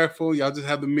respectful. Y'all just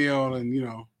have the meal, and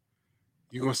you're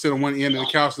gonna sit on one end of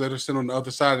the couch, let her sit on the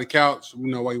other side of the couch.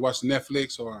 While you watch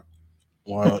Netflix, or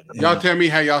y'all tell me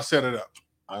how y'all set it up.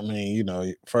 I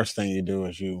mean, first thing you do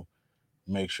is you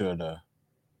make sure the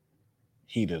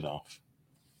heat is off.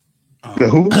 The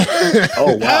who?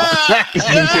 Oh wow!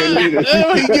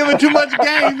 He giving too much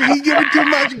game. He giving too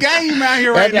much game out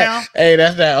here now. Hey,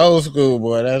 that's that old school,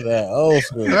 boy. That's that old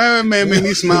school. That man made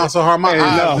me smile so hard, my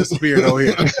eyes disappeared over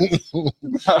here.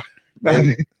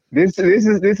 This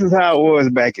is how it was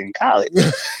back in college.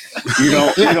 You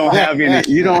don't have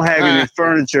any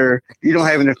furniture. You don't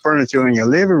have any furniture in your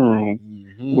living room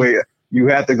where you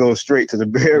have to go straight to the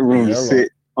bedroom to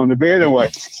sit on the bed and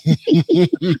watch.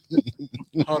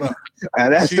 Hold on.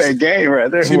 And that's that game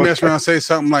right there. She mess around and say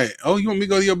something like, "Oh, you want me to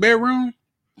go to your bedroom?"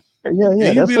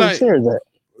 Yeah. That's where the chair's at.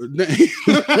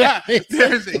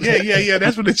 Yeah.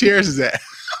 That's where the chairs is at.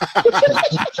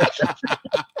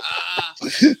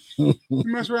 You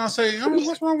mess around and say,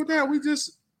 "What's wrong with that? We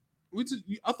just."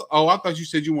 I thought you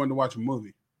said you wanted to watch a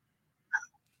movie.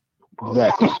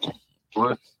 Exactly.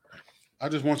 What? I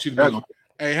just want you to be.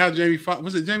 Hey, how Jamie Foxx?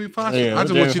 Was it Jamie Foxx? Yeah, I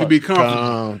just want you to be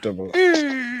comfortable. And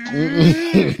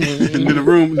then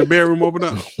the bedroom open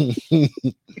up.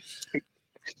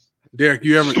 Derek,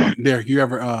 you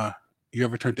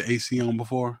ever turned the AC on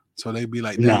before? So they be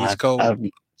like, "Damn, it's cold."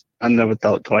 I never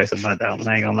thought twice about that one.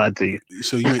 I ain't gonna lie to you.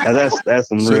 So you ain't, that's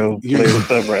some real flavor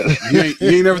stuff right there.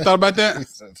 You ain't never thought about that?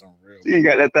 You ain't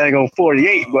got that thing on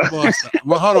 48, but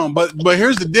well, hold on. But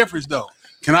here's the difference, though.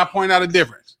 Can I point out a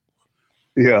difference?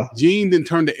 Yeah. Gene didn't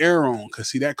turn the air on because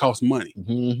see that costs money.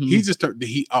 Mm-hmm. He just turned the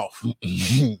heat off.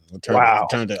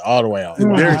 Turned it all the way off.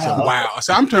 Derek said, "Wow."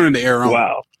 So I'm turning the air on.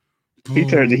 Wow. He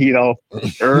turned the heat off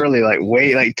early,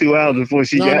 like 2 hours before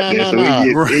she got there.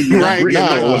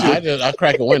 I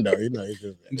crack a window.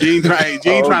 Gene trying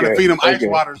to feed him ice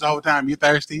waters the whole time. You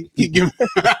thirsty? Keep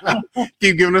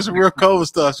giving us some real cold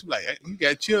stuff. She's like, "You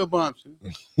got chill bumps.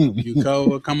 You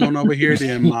cold? Come on over here,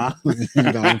 then, ma." You know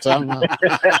what I'm talking about?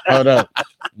 Hold up.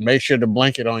 Make sure the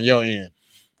blanket on your end.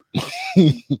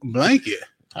 Blanket?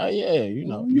 Oh yeah, you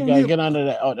gotta get under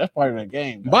that. Oh, that's part of the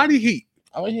game. Body heat.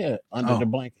 Oh yeah, under the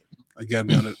blanket. I gotta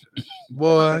be on it.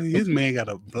 Boy, his man got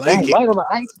a blanket. Light on the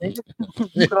ice, nigga.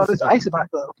 Look at all this ice in my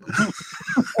cup.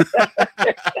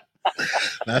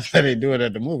 That's how they do it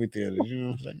at the movie theaters. You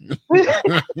know what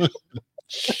I'm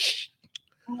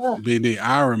saying? BD,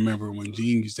 I remember when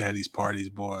Gene used to have these parties,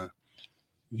 boy.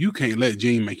 You can't let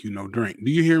Gene make you no drink. Do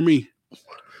you hear me?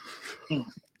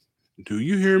 Do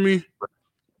you hear me?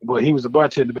 Boy, he was a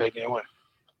bartender back then. What?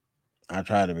 I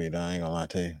tried to be, though. I ain't gonna lie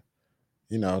to you.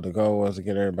 The goal was to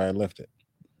get everybody lifted.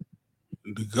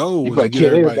 The goal was to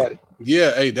get everybody.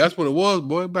 Yeah, hey, that's what it was,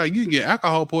 boy. But you can get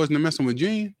alcohol poisoning messing with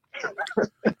Gene.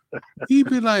 He'd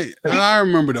be like, and I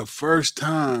remember the first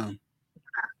time,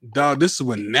 dog, this is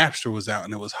when Napster was out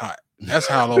and it was hot. That's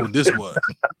how old this was.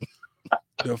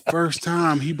 The first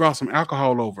time he brought some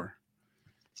alcohol over,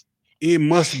 it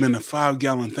must have been a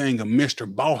 5-gallon thing of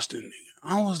Mr. Boston.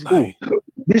 I was like,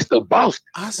 Mr. Boston.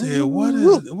 I said, what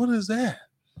is that?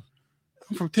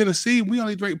 I'm from Tennessee. We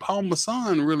only drink Paul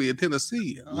Masson really in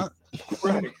Tennessee.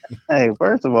 Right. Hey,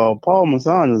 first of all, Paul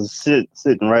Masson is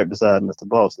sitting right beside Mr.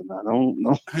 Boston. I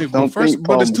don't think Paul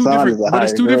Masson is a higher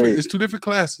grade. It's two different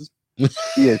classes.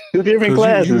 Yeah, two different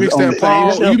classes. You mix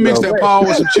that Paul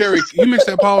with some cherry. You mix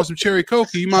that Paul with some cherry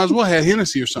Coke. You might as well have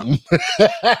Hennessy or something.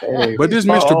 Hey, but this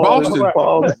Mr. Boston.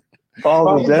 Paul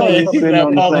was definitely sitting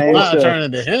on the same shelf.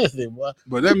 Turning to Hennessy, boy.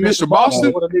 But that Mr.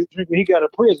 Boston, he got a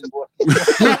prison, boy. Yeah,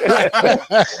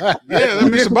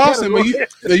 that Mr. Boston.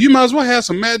 But you might as well have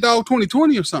some Mad Dog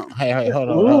 2020 or something. Hey, hold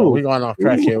on. We're going off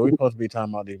track here. We're supposed to be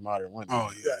talking about these modern women. Oh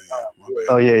yeah.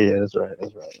 Oh yeah. That's right.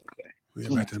 Okay. Yeah,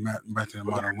 back to the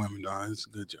modern women, dog. It's a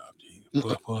good job, Gene.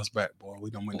 Pull us back, boy. We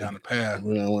done went down the path.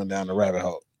 We done went down the rabbit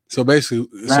hole. So basically,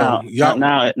 now,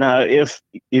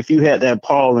 if you had that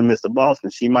Paul and Mr. Boston,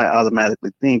 she might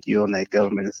automatically think you're on that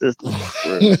government assistance.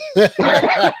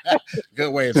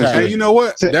 Good way of tying. Hey, you know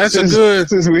what? That's a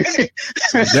good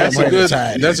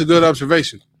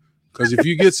observation. Because if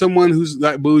you get someone who's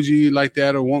like bougie like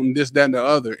that or wanting this, that, and the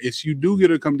other, if you do get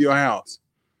her to come to your house,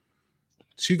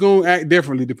 she gonna act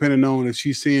differently depending on if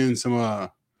she's seeing some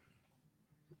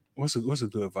What's a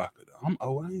good vodka? Though?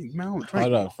 I ain't man. I don't drink.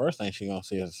 Hold no up. First thing she gonna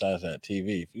see is the size of that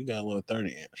TV. If you got a little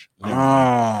 30-inch,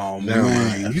 Oh Never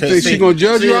man, mind. you think she gonna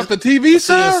judge you off the TV See, it's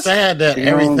size? sad that You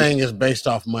know- everything is based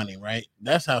off money, right?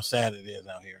 That's how sad it is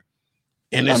out here.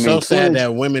 And it's I so mean, sad 20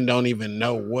 that women don't even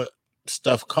know what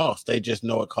stuff costs. They just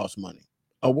know it costs money.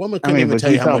 A woman I couldn't mean, even but tell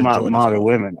you you how talking much about Jordans modern cost.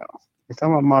 women though. You're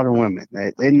talking about modern women.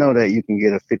 They know that you can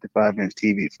get a 55-inch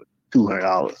TV for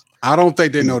 $200. I don't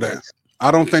think they know that. I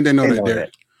don't think they know They that. know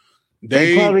Derek. that.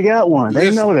 They probably got one. They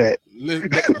listen, know that.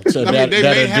 So I mean, they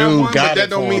may have one, but that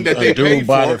don't mean that they paid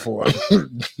bought for it it. for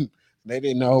them. They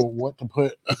didn't know what to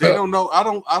put. They don't know. I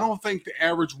don't think the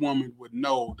average woman would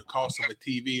know the cost of a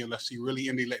TV unless she really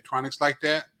into electronics like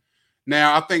that.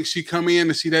 Now, I think she come in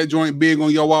and see that joint big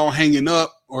on your wall hanging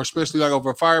up, or especially like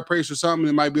over a fireplace or something,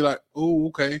 it might be like, oh,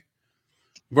 okay.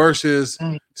 Versus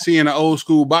seeing an old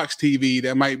school box TV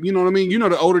that might, you know what I mean? You know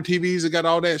the older TVs that got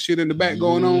all that shit in the back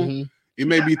going on? Mhm. It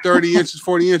may be 30 inches,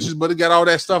 40 inches, but it got all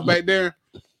that stuff back there.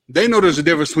 They know there's a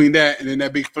difference between that and then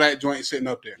that big flat joint sitting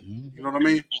up there. You know what I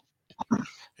mean?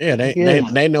 Yeah,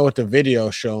 they know what the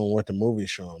video's showing, what the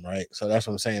movie's showing, right? So that's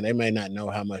what I'm saying. They may not know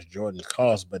how much Jordans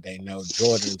cost, but they know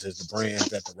Jordans is the brand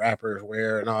that the rappers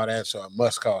wear and all that, so it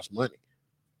must cost money.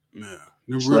 Yeah.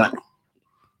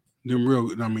 Them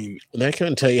real, I mean, They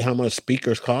couldn't tell you how much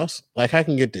speakers cost. Like I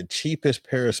can get the cheapest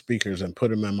pair of speakers and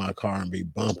put them in my car and be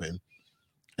bumping,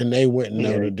 and they wouldn't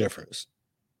know the difference.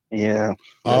 Yeah.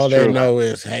 All they know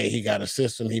is, hey, he got a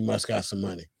system. He must got some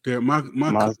money. yeah, my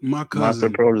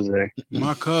cousin, protege.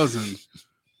 my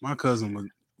cousin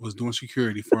was doing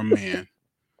security for a man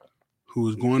who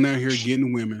was going out here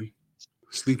getting women,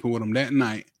 sleeping with them that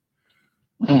night,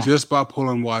 just by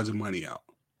pulling wads of money out.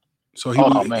 So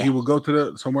he would go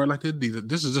to somewhere like the Adidas.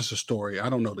 This is just a story. I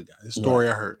don't know the guy. It's a story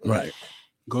I heard. Right.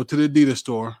 Go to the Adidas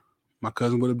store. My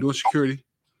cousin would have doing security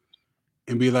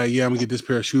and be like, yeah, I'm gonna get this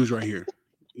pair of shoes right here.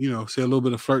 You know, say a little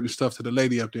bit of flirting stuff to the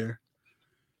lady up there.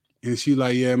 And she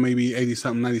like, yeah, maybe 80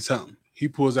 something, 90 something. He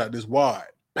pulls out this wad.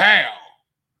 Pow!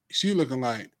 She looking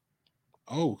like,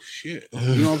 oh shit.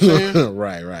 You know what I'm saying?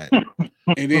 Right.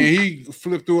 And then he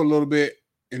flipped through a little bit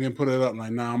and then put it up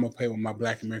like, nah, I'm gonna pay with my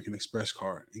Black American Express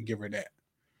card and give her that.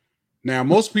 Now,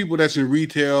 most people that's in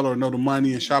retail or know the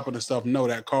money and shopping and stuff know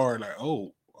that card, like,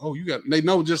 oh, you got, they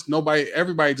know just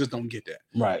everybody just don't get that.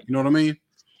 Right. You know what I mean?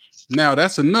 Now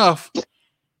that's enough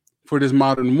for this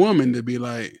modern woman to be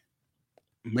like,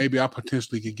 maybe I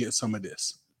potentially could get some of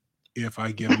this if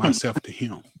I give myself to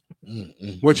him.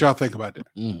 What y'all think about that?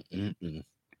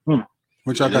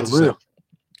 What y'all got to say?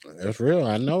 It's real.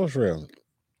 I know it's real.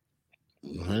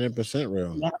 100%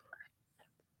 real.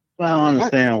 I don't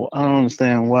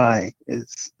understand why it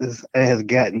has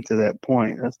gotten to that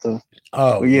point. That's the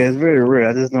Oh yeah, it's very real.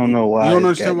 I just don't know why. You don't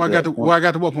understand why I got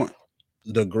to what point?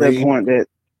 The greed. That point that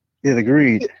the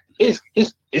greed. It's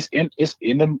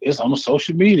on the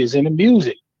social media. It's in the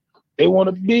music. They want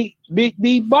a big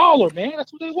baller, man.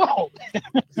 That's what they want.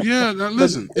 Yeah, now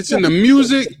listen, it's in the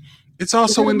music. It's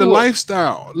also in the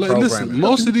lifestyle. Listen,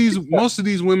 most of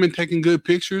these women taking good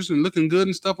pictures and looking good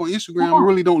and stuff on Instagram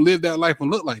really don't live that life and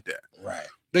look like that. Right.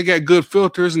 They got good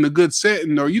filters and a good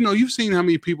setting, or you've seen how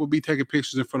many people be taking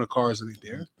pictures in front of cars and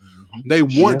there. They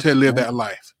want to live that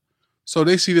life. So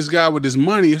they see this guy with this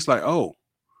money, it's like, oh,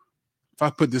 if I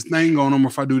put this thing on him, or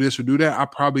if I do this or do that, I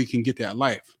probably can get that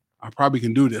life. I probably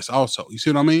can do this also. You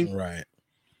see what I mean? Right.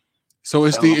 So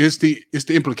it's the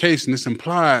implication. It's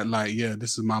implied like, yeah,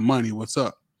 this is my money. What's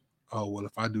up? Oh, well,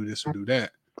 if I do this or do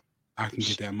that, I can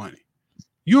get that money.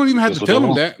 You don't even have to tell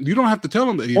them that. You don't have to tell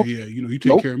them that. Yeah, you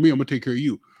take care of me. I'm gonna take care of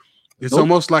you. It's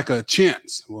almost like a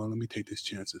chance. Well, let me take this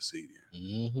chance and see.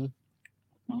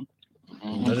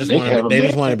 They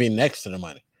just want to be next to the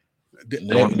money.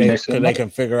 They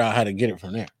can figure out how to get it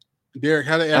from there. Derek,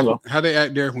 how they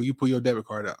act, Derek, when you pull your debit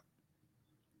card out?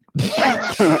 You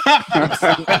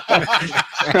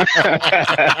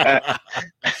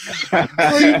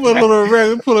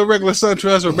pull a regular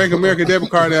SunTrust or Bank American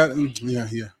debit card out. Yeah.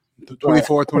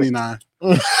 24, 29.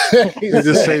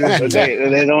 Just say this.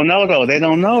 They don't know though. They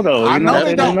don't know though. I know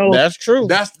they don't know. That's true.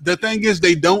 That's the thing is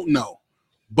they don't know.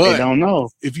 But they don't know.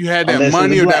 If you had that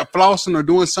money or that flossing or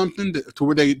doing something to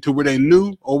where they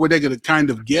knew or where they could kind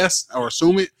of guess or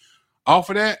assume it off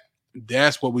of that,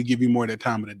 that's what we give you more of that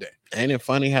time of the day. Ain't it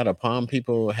funny how the palm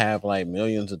people have like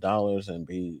millions of dollars and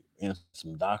be in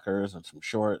some Dockers and some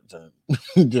shorts and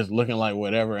just looking like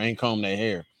whatever, ain't comb their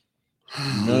hair.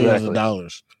 Millions of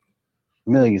dollars.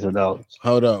 Millions of dollars.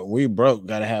 Hold up. We broke.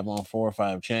 Got to have on 4 or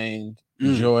 5 chains,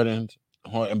 Jordans,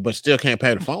 but still can't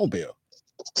pay the phone bill.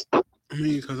 I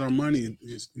mean, because our money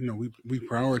is, we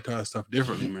prioritize stuff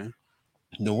differently, man.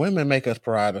 The women make us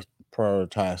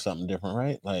prioritize something different,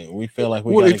 right? Like we feel like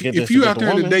we Well, gotta get this if you to out get the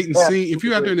there in the woman. dating scene, if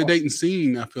you out there in the dating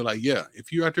scene, I feel like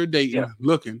if you out there dating,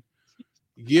 looking,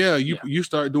 you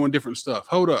start doing different stuff.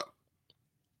 Hold up.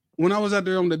 When I was out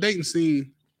there on the dating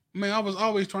scene, man, I was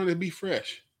always trying to be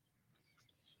fresh.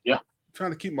 Yeah.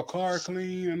 Trying to keep my car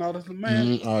clean and all this.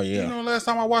 Man, Oh yeah. you know, last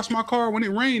time I washed my car when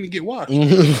it rained, it get washed. You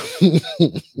know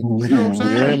what I'm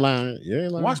saying? You're in line. You're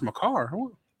in line. Wash my car.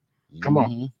 What? Come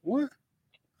on. What?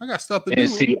 I got stuff to and do.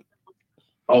 See,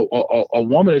 a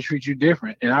woman that treats you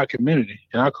different in our community,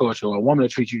 in our culture, a woman that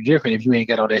treats you different if you ain't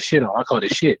got all that shit on. I call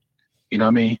it shit. You know what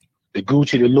I mean? The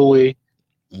Gucci, the Louis,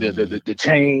 the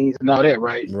chains and all that,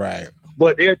 right? Right.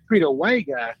 But they'll treat a white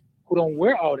guy who don't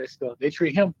wear all that stuff. They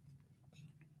treat him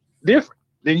different.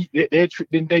 Then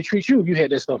they treat you if you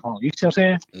had that stuff on. You see what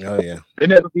I'm saying? Oh yeah. They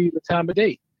never give you the time of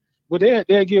day. But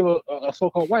they'll give a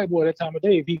so-called white boy that time of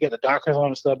day if he got the dark hair on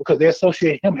and stuff because they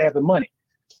associate him having money,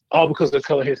 all because of the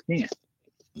color of his skin.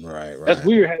 Right. That's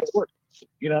weird how it works.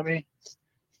 You know what I mean?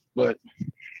 But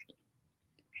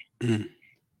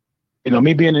you know,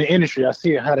 me being in the industry, I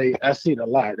see it a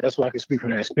lot. That's why I can speak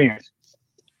from that experience.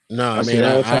 No, I mean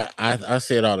I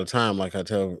see it all the time. Like I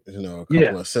tell a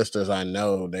couple of sisters I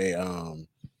know, they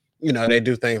they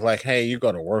do things like, hey, you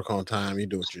go to work on time, you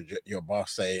do what your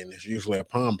boss say, and it's usually a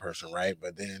palm person, right?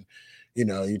 But then,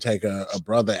 you take a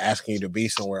brother asking you to be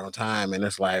somewhere on time, and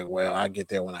it's like, well, I get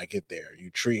there when I get there.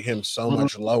 You treat him so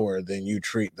much lower than you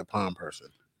treat the palm person.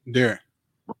 Derek.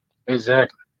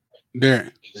 Exactly.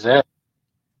 Derek. Exactly.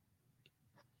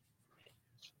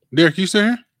 Derek, you still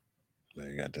here? No,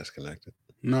 you got disconnected.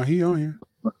 No, he on here.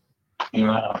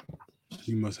 Yeah.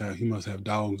 He must have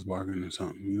dogs barking or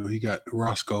something. He got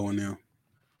Roscoe in there.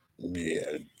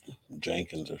 Yeah,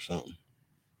 Jenkins or something.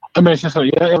 I mean, so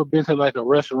you ever been to like a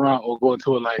restaurant or go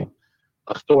to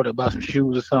a store to buy some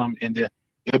shoes or something, and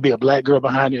there'll be a black girl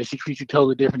behind you and she treats you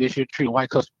totally different than she treat a white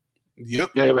customer?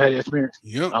 Yep. You ever had that experience?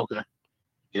 Yep. Okay.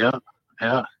 Yeah.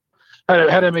 Yeah.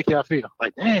 How that make y'all feel?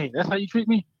 Like, dang, that's how you treat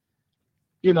me?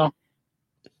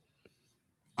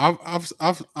 I've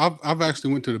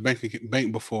actually went to the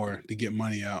bank before to get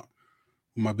money out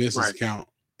with my business account,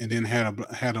 and then had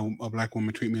a black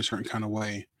woman treat me a certain kind of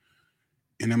way.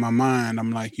 And in my mind,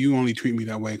 I'm like, you only treat me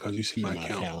that way because you see my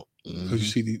account,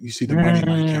 because you see the money in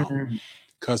my account.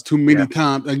 Because too many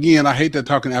times, again, I hate that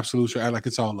talking absolutes, act like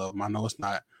it's all of them. I know it's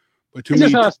not, but too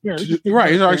many.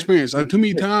 Right, it's our experience. Too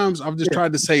many times I've just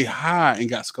tried to say hi and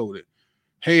got scolded.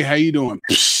 Hey, how you doing?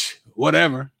 Psh,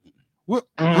 whatever. What?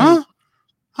 Huh?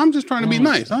 I'm just trying to be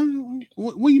nice.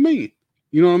 What do you mean?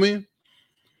 You know what I mean?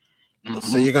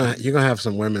 So you're gonna have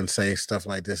some women say stuff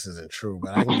like this isn't true,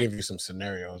 but I can give you some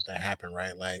scenarios that happen,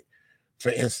 right? Like, for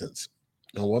instance,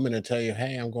 a woman will tell you,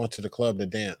 "Hey, I'm going to the club to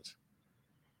dance."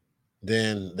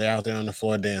 Then they're out there on the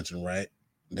floor dancing, right?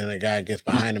 Then a guy gets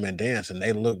behind them and dance, and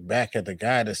they look back at the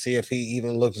guy to see if he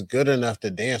even looks good enough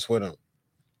to dance with him.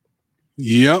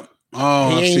 Yep.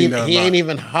 Oh, he ain't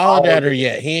even hollered at her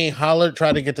yet. He ain't hollered,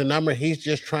 tried to get the number. He's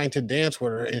just trying to dance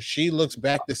with her, and she looks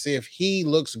back to see if he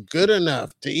looks good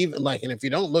enough to even like. And if you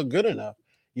don't look good enough,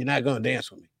 you're not gonna dance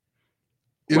with me.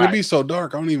 And it'd be so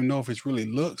dark. I don't even know if it's really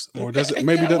looks or does it.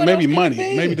 Maybe money.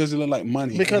 Maybe does it look like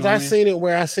money? Because I've seen it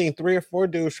where I seen 3 or 4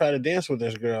 dudes try to dance with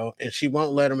this girl, and she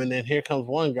won't let him. And then here comes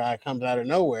one guy comes out of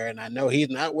nowhere, and I know he's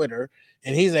not with her,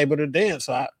 and he's able to dance.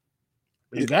 So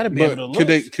you got to be able to look.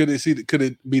 Could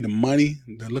it be the money?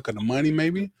 The look of the money,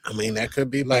 maybe. I mean, that could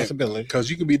be a possibility. Because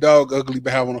you can be dog ugly,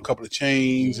 but have on a couple of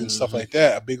chains and stuff like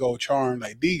that. A big old charm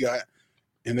like D got,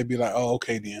 and they'd be like, "Oh,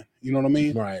 okay, then." You know what I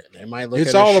mean? Right. They might look.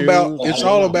 It's all about. It's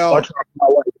all about.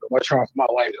 My charm for my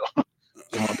wife, though.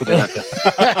 I want to put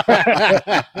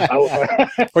that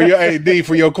out there. For your AD,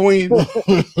 for your queen.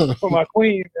 For my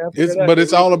queen. But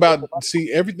it's all about.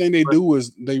 See, everything they do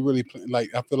is they really play,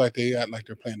 like. I feel like they act like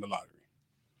they're playing the lottery.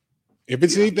 If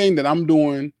it's anything that I'm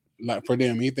doing, like for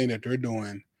them, anything that they're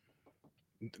doing,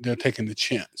 they're taking the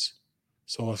chance.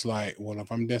 So it's like, well,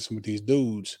 if I'm dancing with these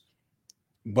dudes,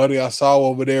 buddy I saw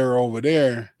over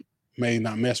there may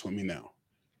not mess with me now.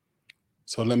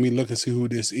 So let me look and see who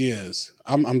this is.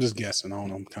 I'm just guessing. I don't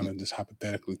know. I'm kind of just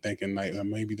hypothetically thinking like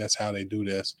maybe that's how they do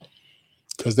this.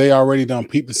 Because they already done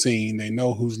peep the scene. They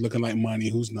know who's looking like money,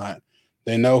 who's not.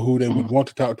 They know who they would want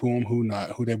to talk to them, who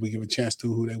not, who they would give a chance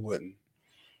to, who they wouldn't.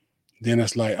 Then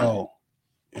it's like, oh,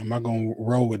 am I gonna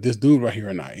roll with this dude right here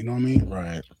or not? You know what I mean?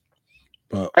 Right.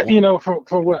 But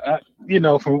for what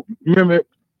remember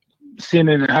sitting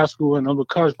in high school and on the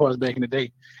college parties back in the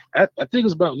day, I think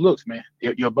it's about looks, man.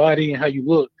 Your body and how you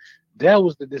look. That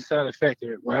was the deciding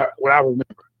factor. What I remember.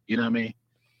 You know what I mean?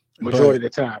 Majority of the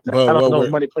time. I don't know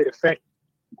if money played a factor.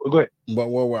 Go ahead. But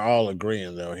what we're all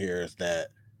agreeing though here is that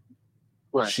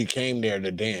Right. She came there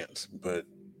to dance, but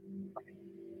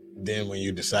then when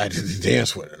you decided to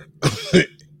dance with her,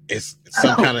 it's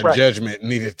some kind of Right. judgment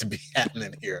needed to be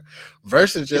happening here.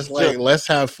 Versus just It's like, just- let's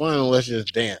have fun, let's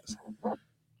just dance.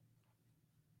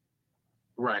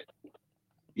 Right.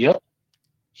 Yep.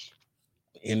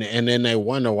 And then they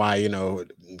wonder why, you know,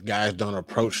 guys don't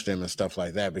approach them and stuff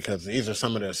like that, because these are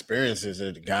some of the experiences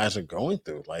that guys are going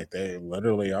through. Like, they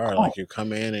literally are. Like, you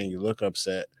come in and you look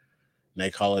upset, and they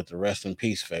call it the rest in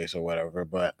peace face or whatever.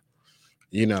 But,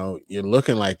 you know, you're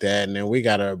looking like that, and then we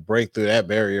got to break through that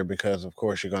barrier because, of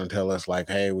course, you're going to tell us, like,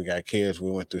 hey, we got kids,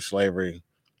 we went through slavery.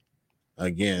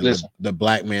 Again, the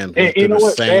black man went through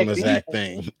the same exact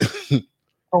thing.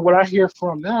 From what I hear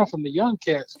from now from the young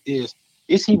cats is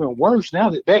it's even worse now.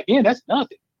 That back then that's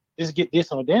nothing. Just get this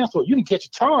on a dance floor. You can catch a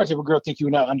charge if a girl think you're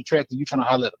not unattractive. You trying to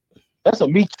holler at her. That's a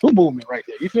Me Too movement right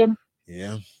there. You feel me?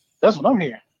 Yeah. That's what I'm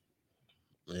hearing.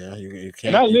 Yeah, you can't.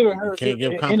 And I literally you heard can't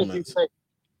give compliments. say,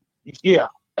 yeah,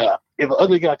 if an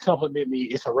ugly guy compliment me,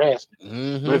 it's harassment.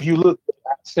 Mm-hmm. But if you look,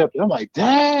 I accept it. I'm like,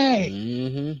 dang,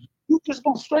 Mm-hmm. you just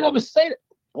gonna straight up and say that,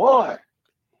 boy.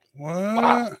 What?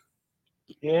 Wow.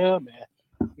 Yeah, man.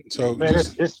 So Man,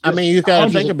 just, I mean, you got to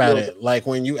hundreds think of about girls. it. Like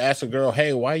when you ask a girl,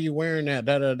 "Hey, why you wearing that?"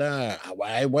 Da da da.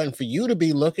 Why it wasn't for you to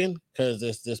be looking, because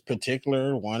it's this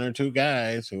particular one or two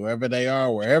guys, whoever they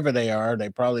are, wherever they are, they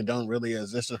probably don't really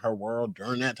exist in her world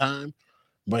during that time.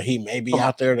 But he may be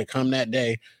out there to come that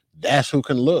day. That's who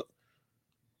can look,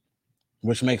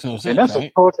 which makes no sense. And that's right?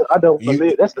 a culture I don't You-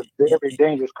 believe. That's a very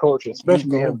dangerous culture, You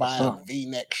especially when you go have a buy a son.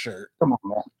 V-neck shirt Come on,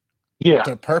 man. Yeah,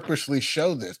 to purposely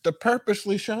show this.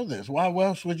 Why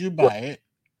else would you buy it?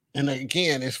 And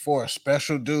again, it's for a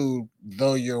special dude,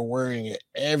 though you're wearing it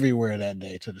everywhere that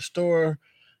day, to the store,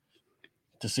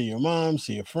 to see your mom,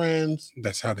 see your friends.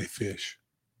 that's how they fish.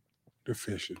 They're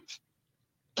fishing.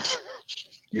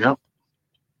 yep.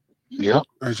 All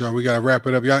right, y'all. We gotta wrap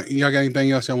it up. Y'all got anything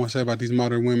else y'all want to say about these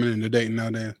modern women and the dating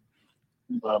nowadays?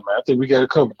 Man, I think we got it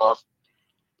covered, boss.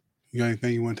 You got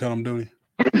anything you want to tell them, Dooney?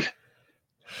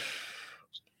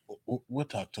 We'll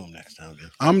talk to him next time. Man.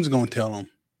 I'm just gonna tell them.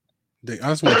 I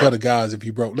just want to tell the guys, if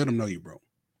you broke, let them know you broke.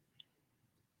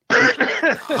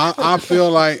 I feel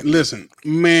like, listen,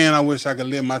 man, I wish I could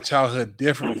live my childhood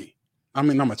differently. I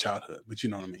mean, not my childhood, but you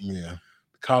know what I mean. Yeah.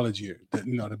 College year,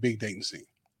 the big dating scene.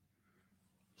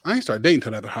 I ain't started dating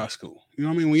till after high school. You know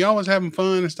what I mean? When y'all was having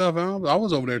fun and stuff, I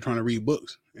was over there trying to read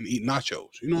books and eat nachos.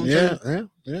 You know what I'm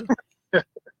saying? Yeah.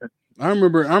 I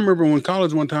remember when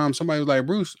college one time, somebody was like,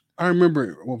 Bruce, I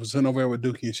remember what was sitting over there with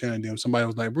Dookie and Shannon them. Somebody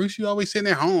was like, Bruce, you always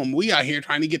sitting at home. We out here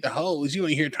trying to get the hoes. You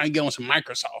ain't here trying to get on some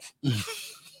Microsoft.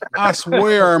 I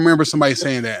swear I remember somebody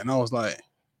saying that. And I was like,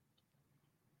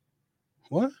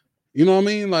 what? You know what I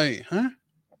mean? Like, huh?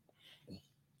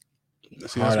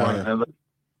 See,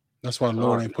 that's why the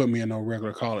Lord ain't put me in no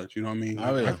regular college. You know what I mean?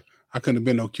 Oh, yeah. I couldn't have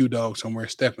been no Q dog somewhere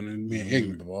stepping and being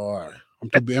ignorant. Boy. I'm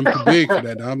too big for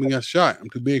that. Dog. I'm gonna get shot. I'm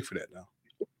too big for that now.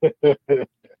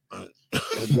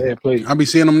 Bad place. I be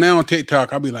seeing them now on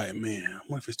TikTok. I'll be like, man,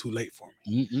 what if it's too late for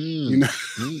me? You know?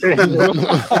 Do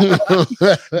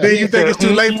you think it's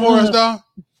too late for us, dog?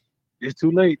 It's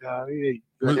too late, dog.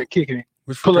 They're kicking it.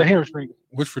 Which Pull a hamstring.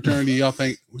 Which fraternity y'all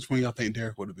think? Which one y'all think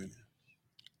Derek would have been in?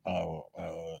 Oh,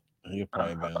 he'd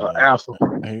probably been Alpha.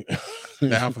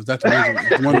 The Alpha. That's the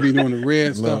reason. The one to be doing the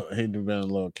red stuff. He'd have been a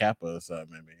little Kappa or something,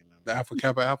 maybe. You know? The Alpha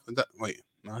Kappa Alpha. Wait,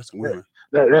 no, that's the women.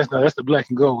 That's the black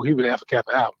and gold. He would Alpha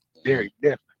Kappa Alpha. Derek,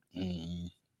 definitely.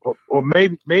 Mm-hmm. Or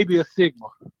maybe a Sigma.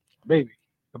 Maybe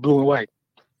a blue and white.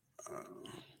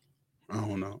 I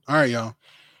don't know. All right, y'all.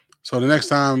 So the next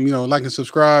time, like and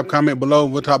subscribe, comment below.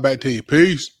 We'll talk back to you.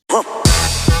 Peace.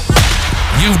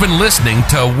 You've been listening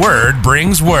to Word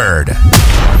Brings Word.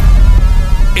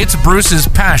 It's Bruce's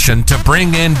passion to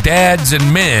bring in dads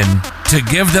and men to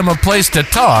give them a place to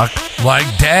talk like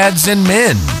dads and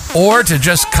men, or to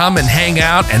just come and hang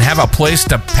out and have a place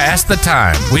to pass the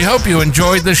time. We hope you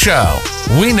enjoyed the show.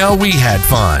 We know we had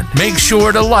fun. Make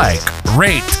sure to like,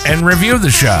 rate, and review the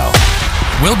show.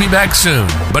 We'll be back soon,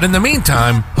 but in the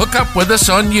meantime, hook up with us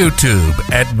on YouTube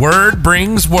at Word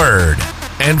Brings Word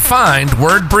and find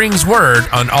Word Brings Word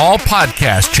on all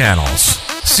podcast channels.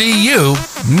 See you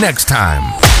next time.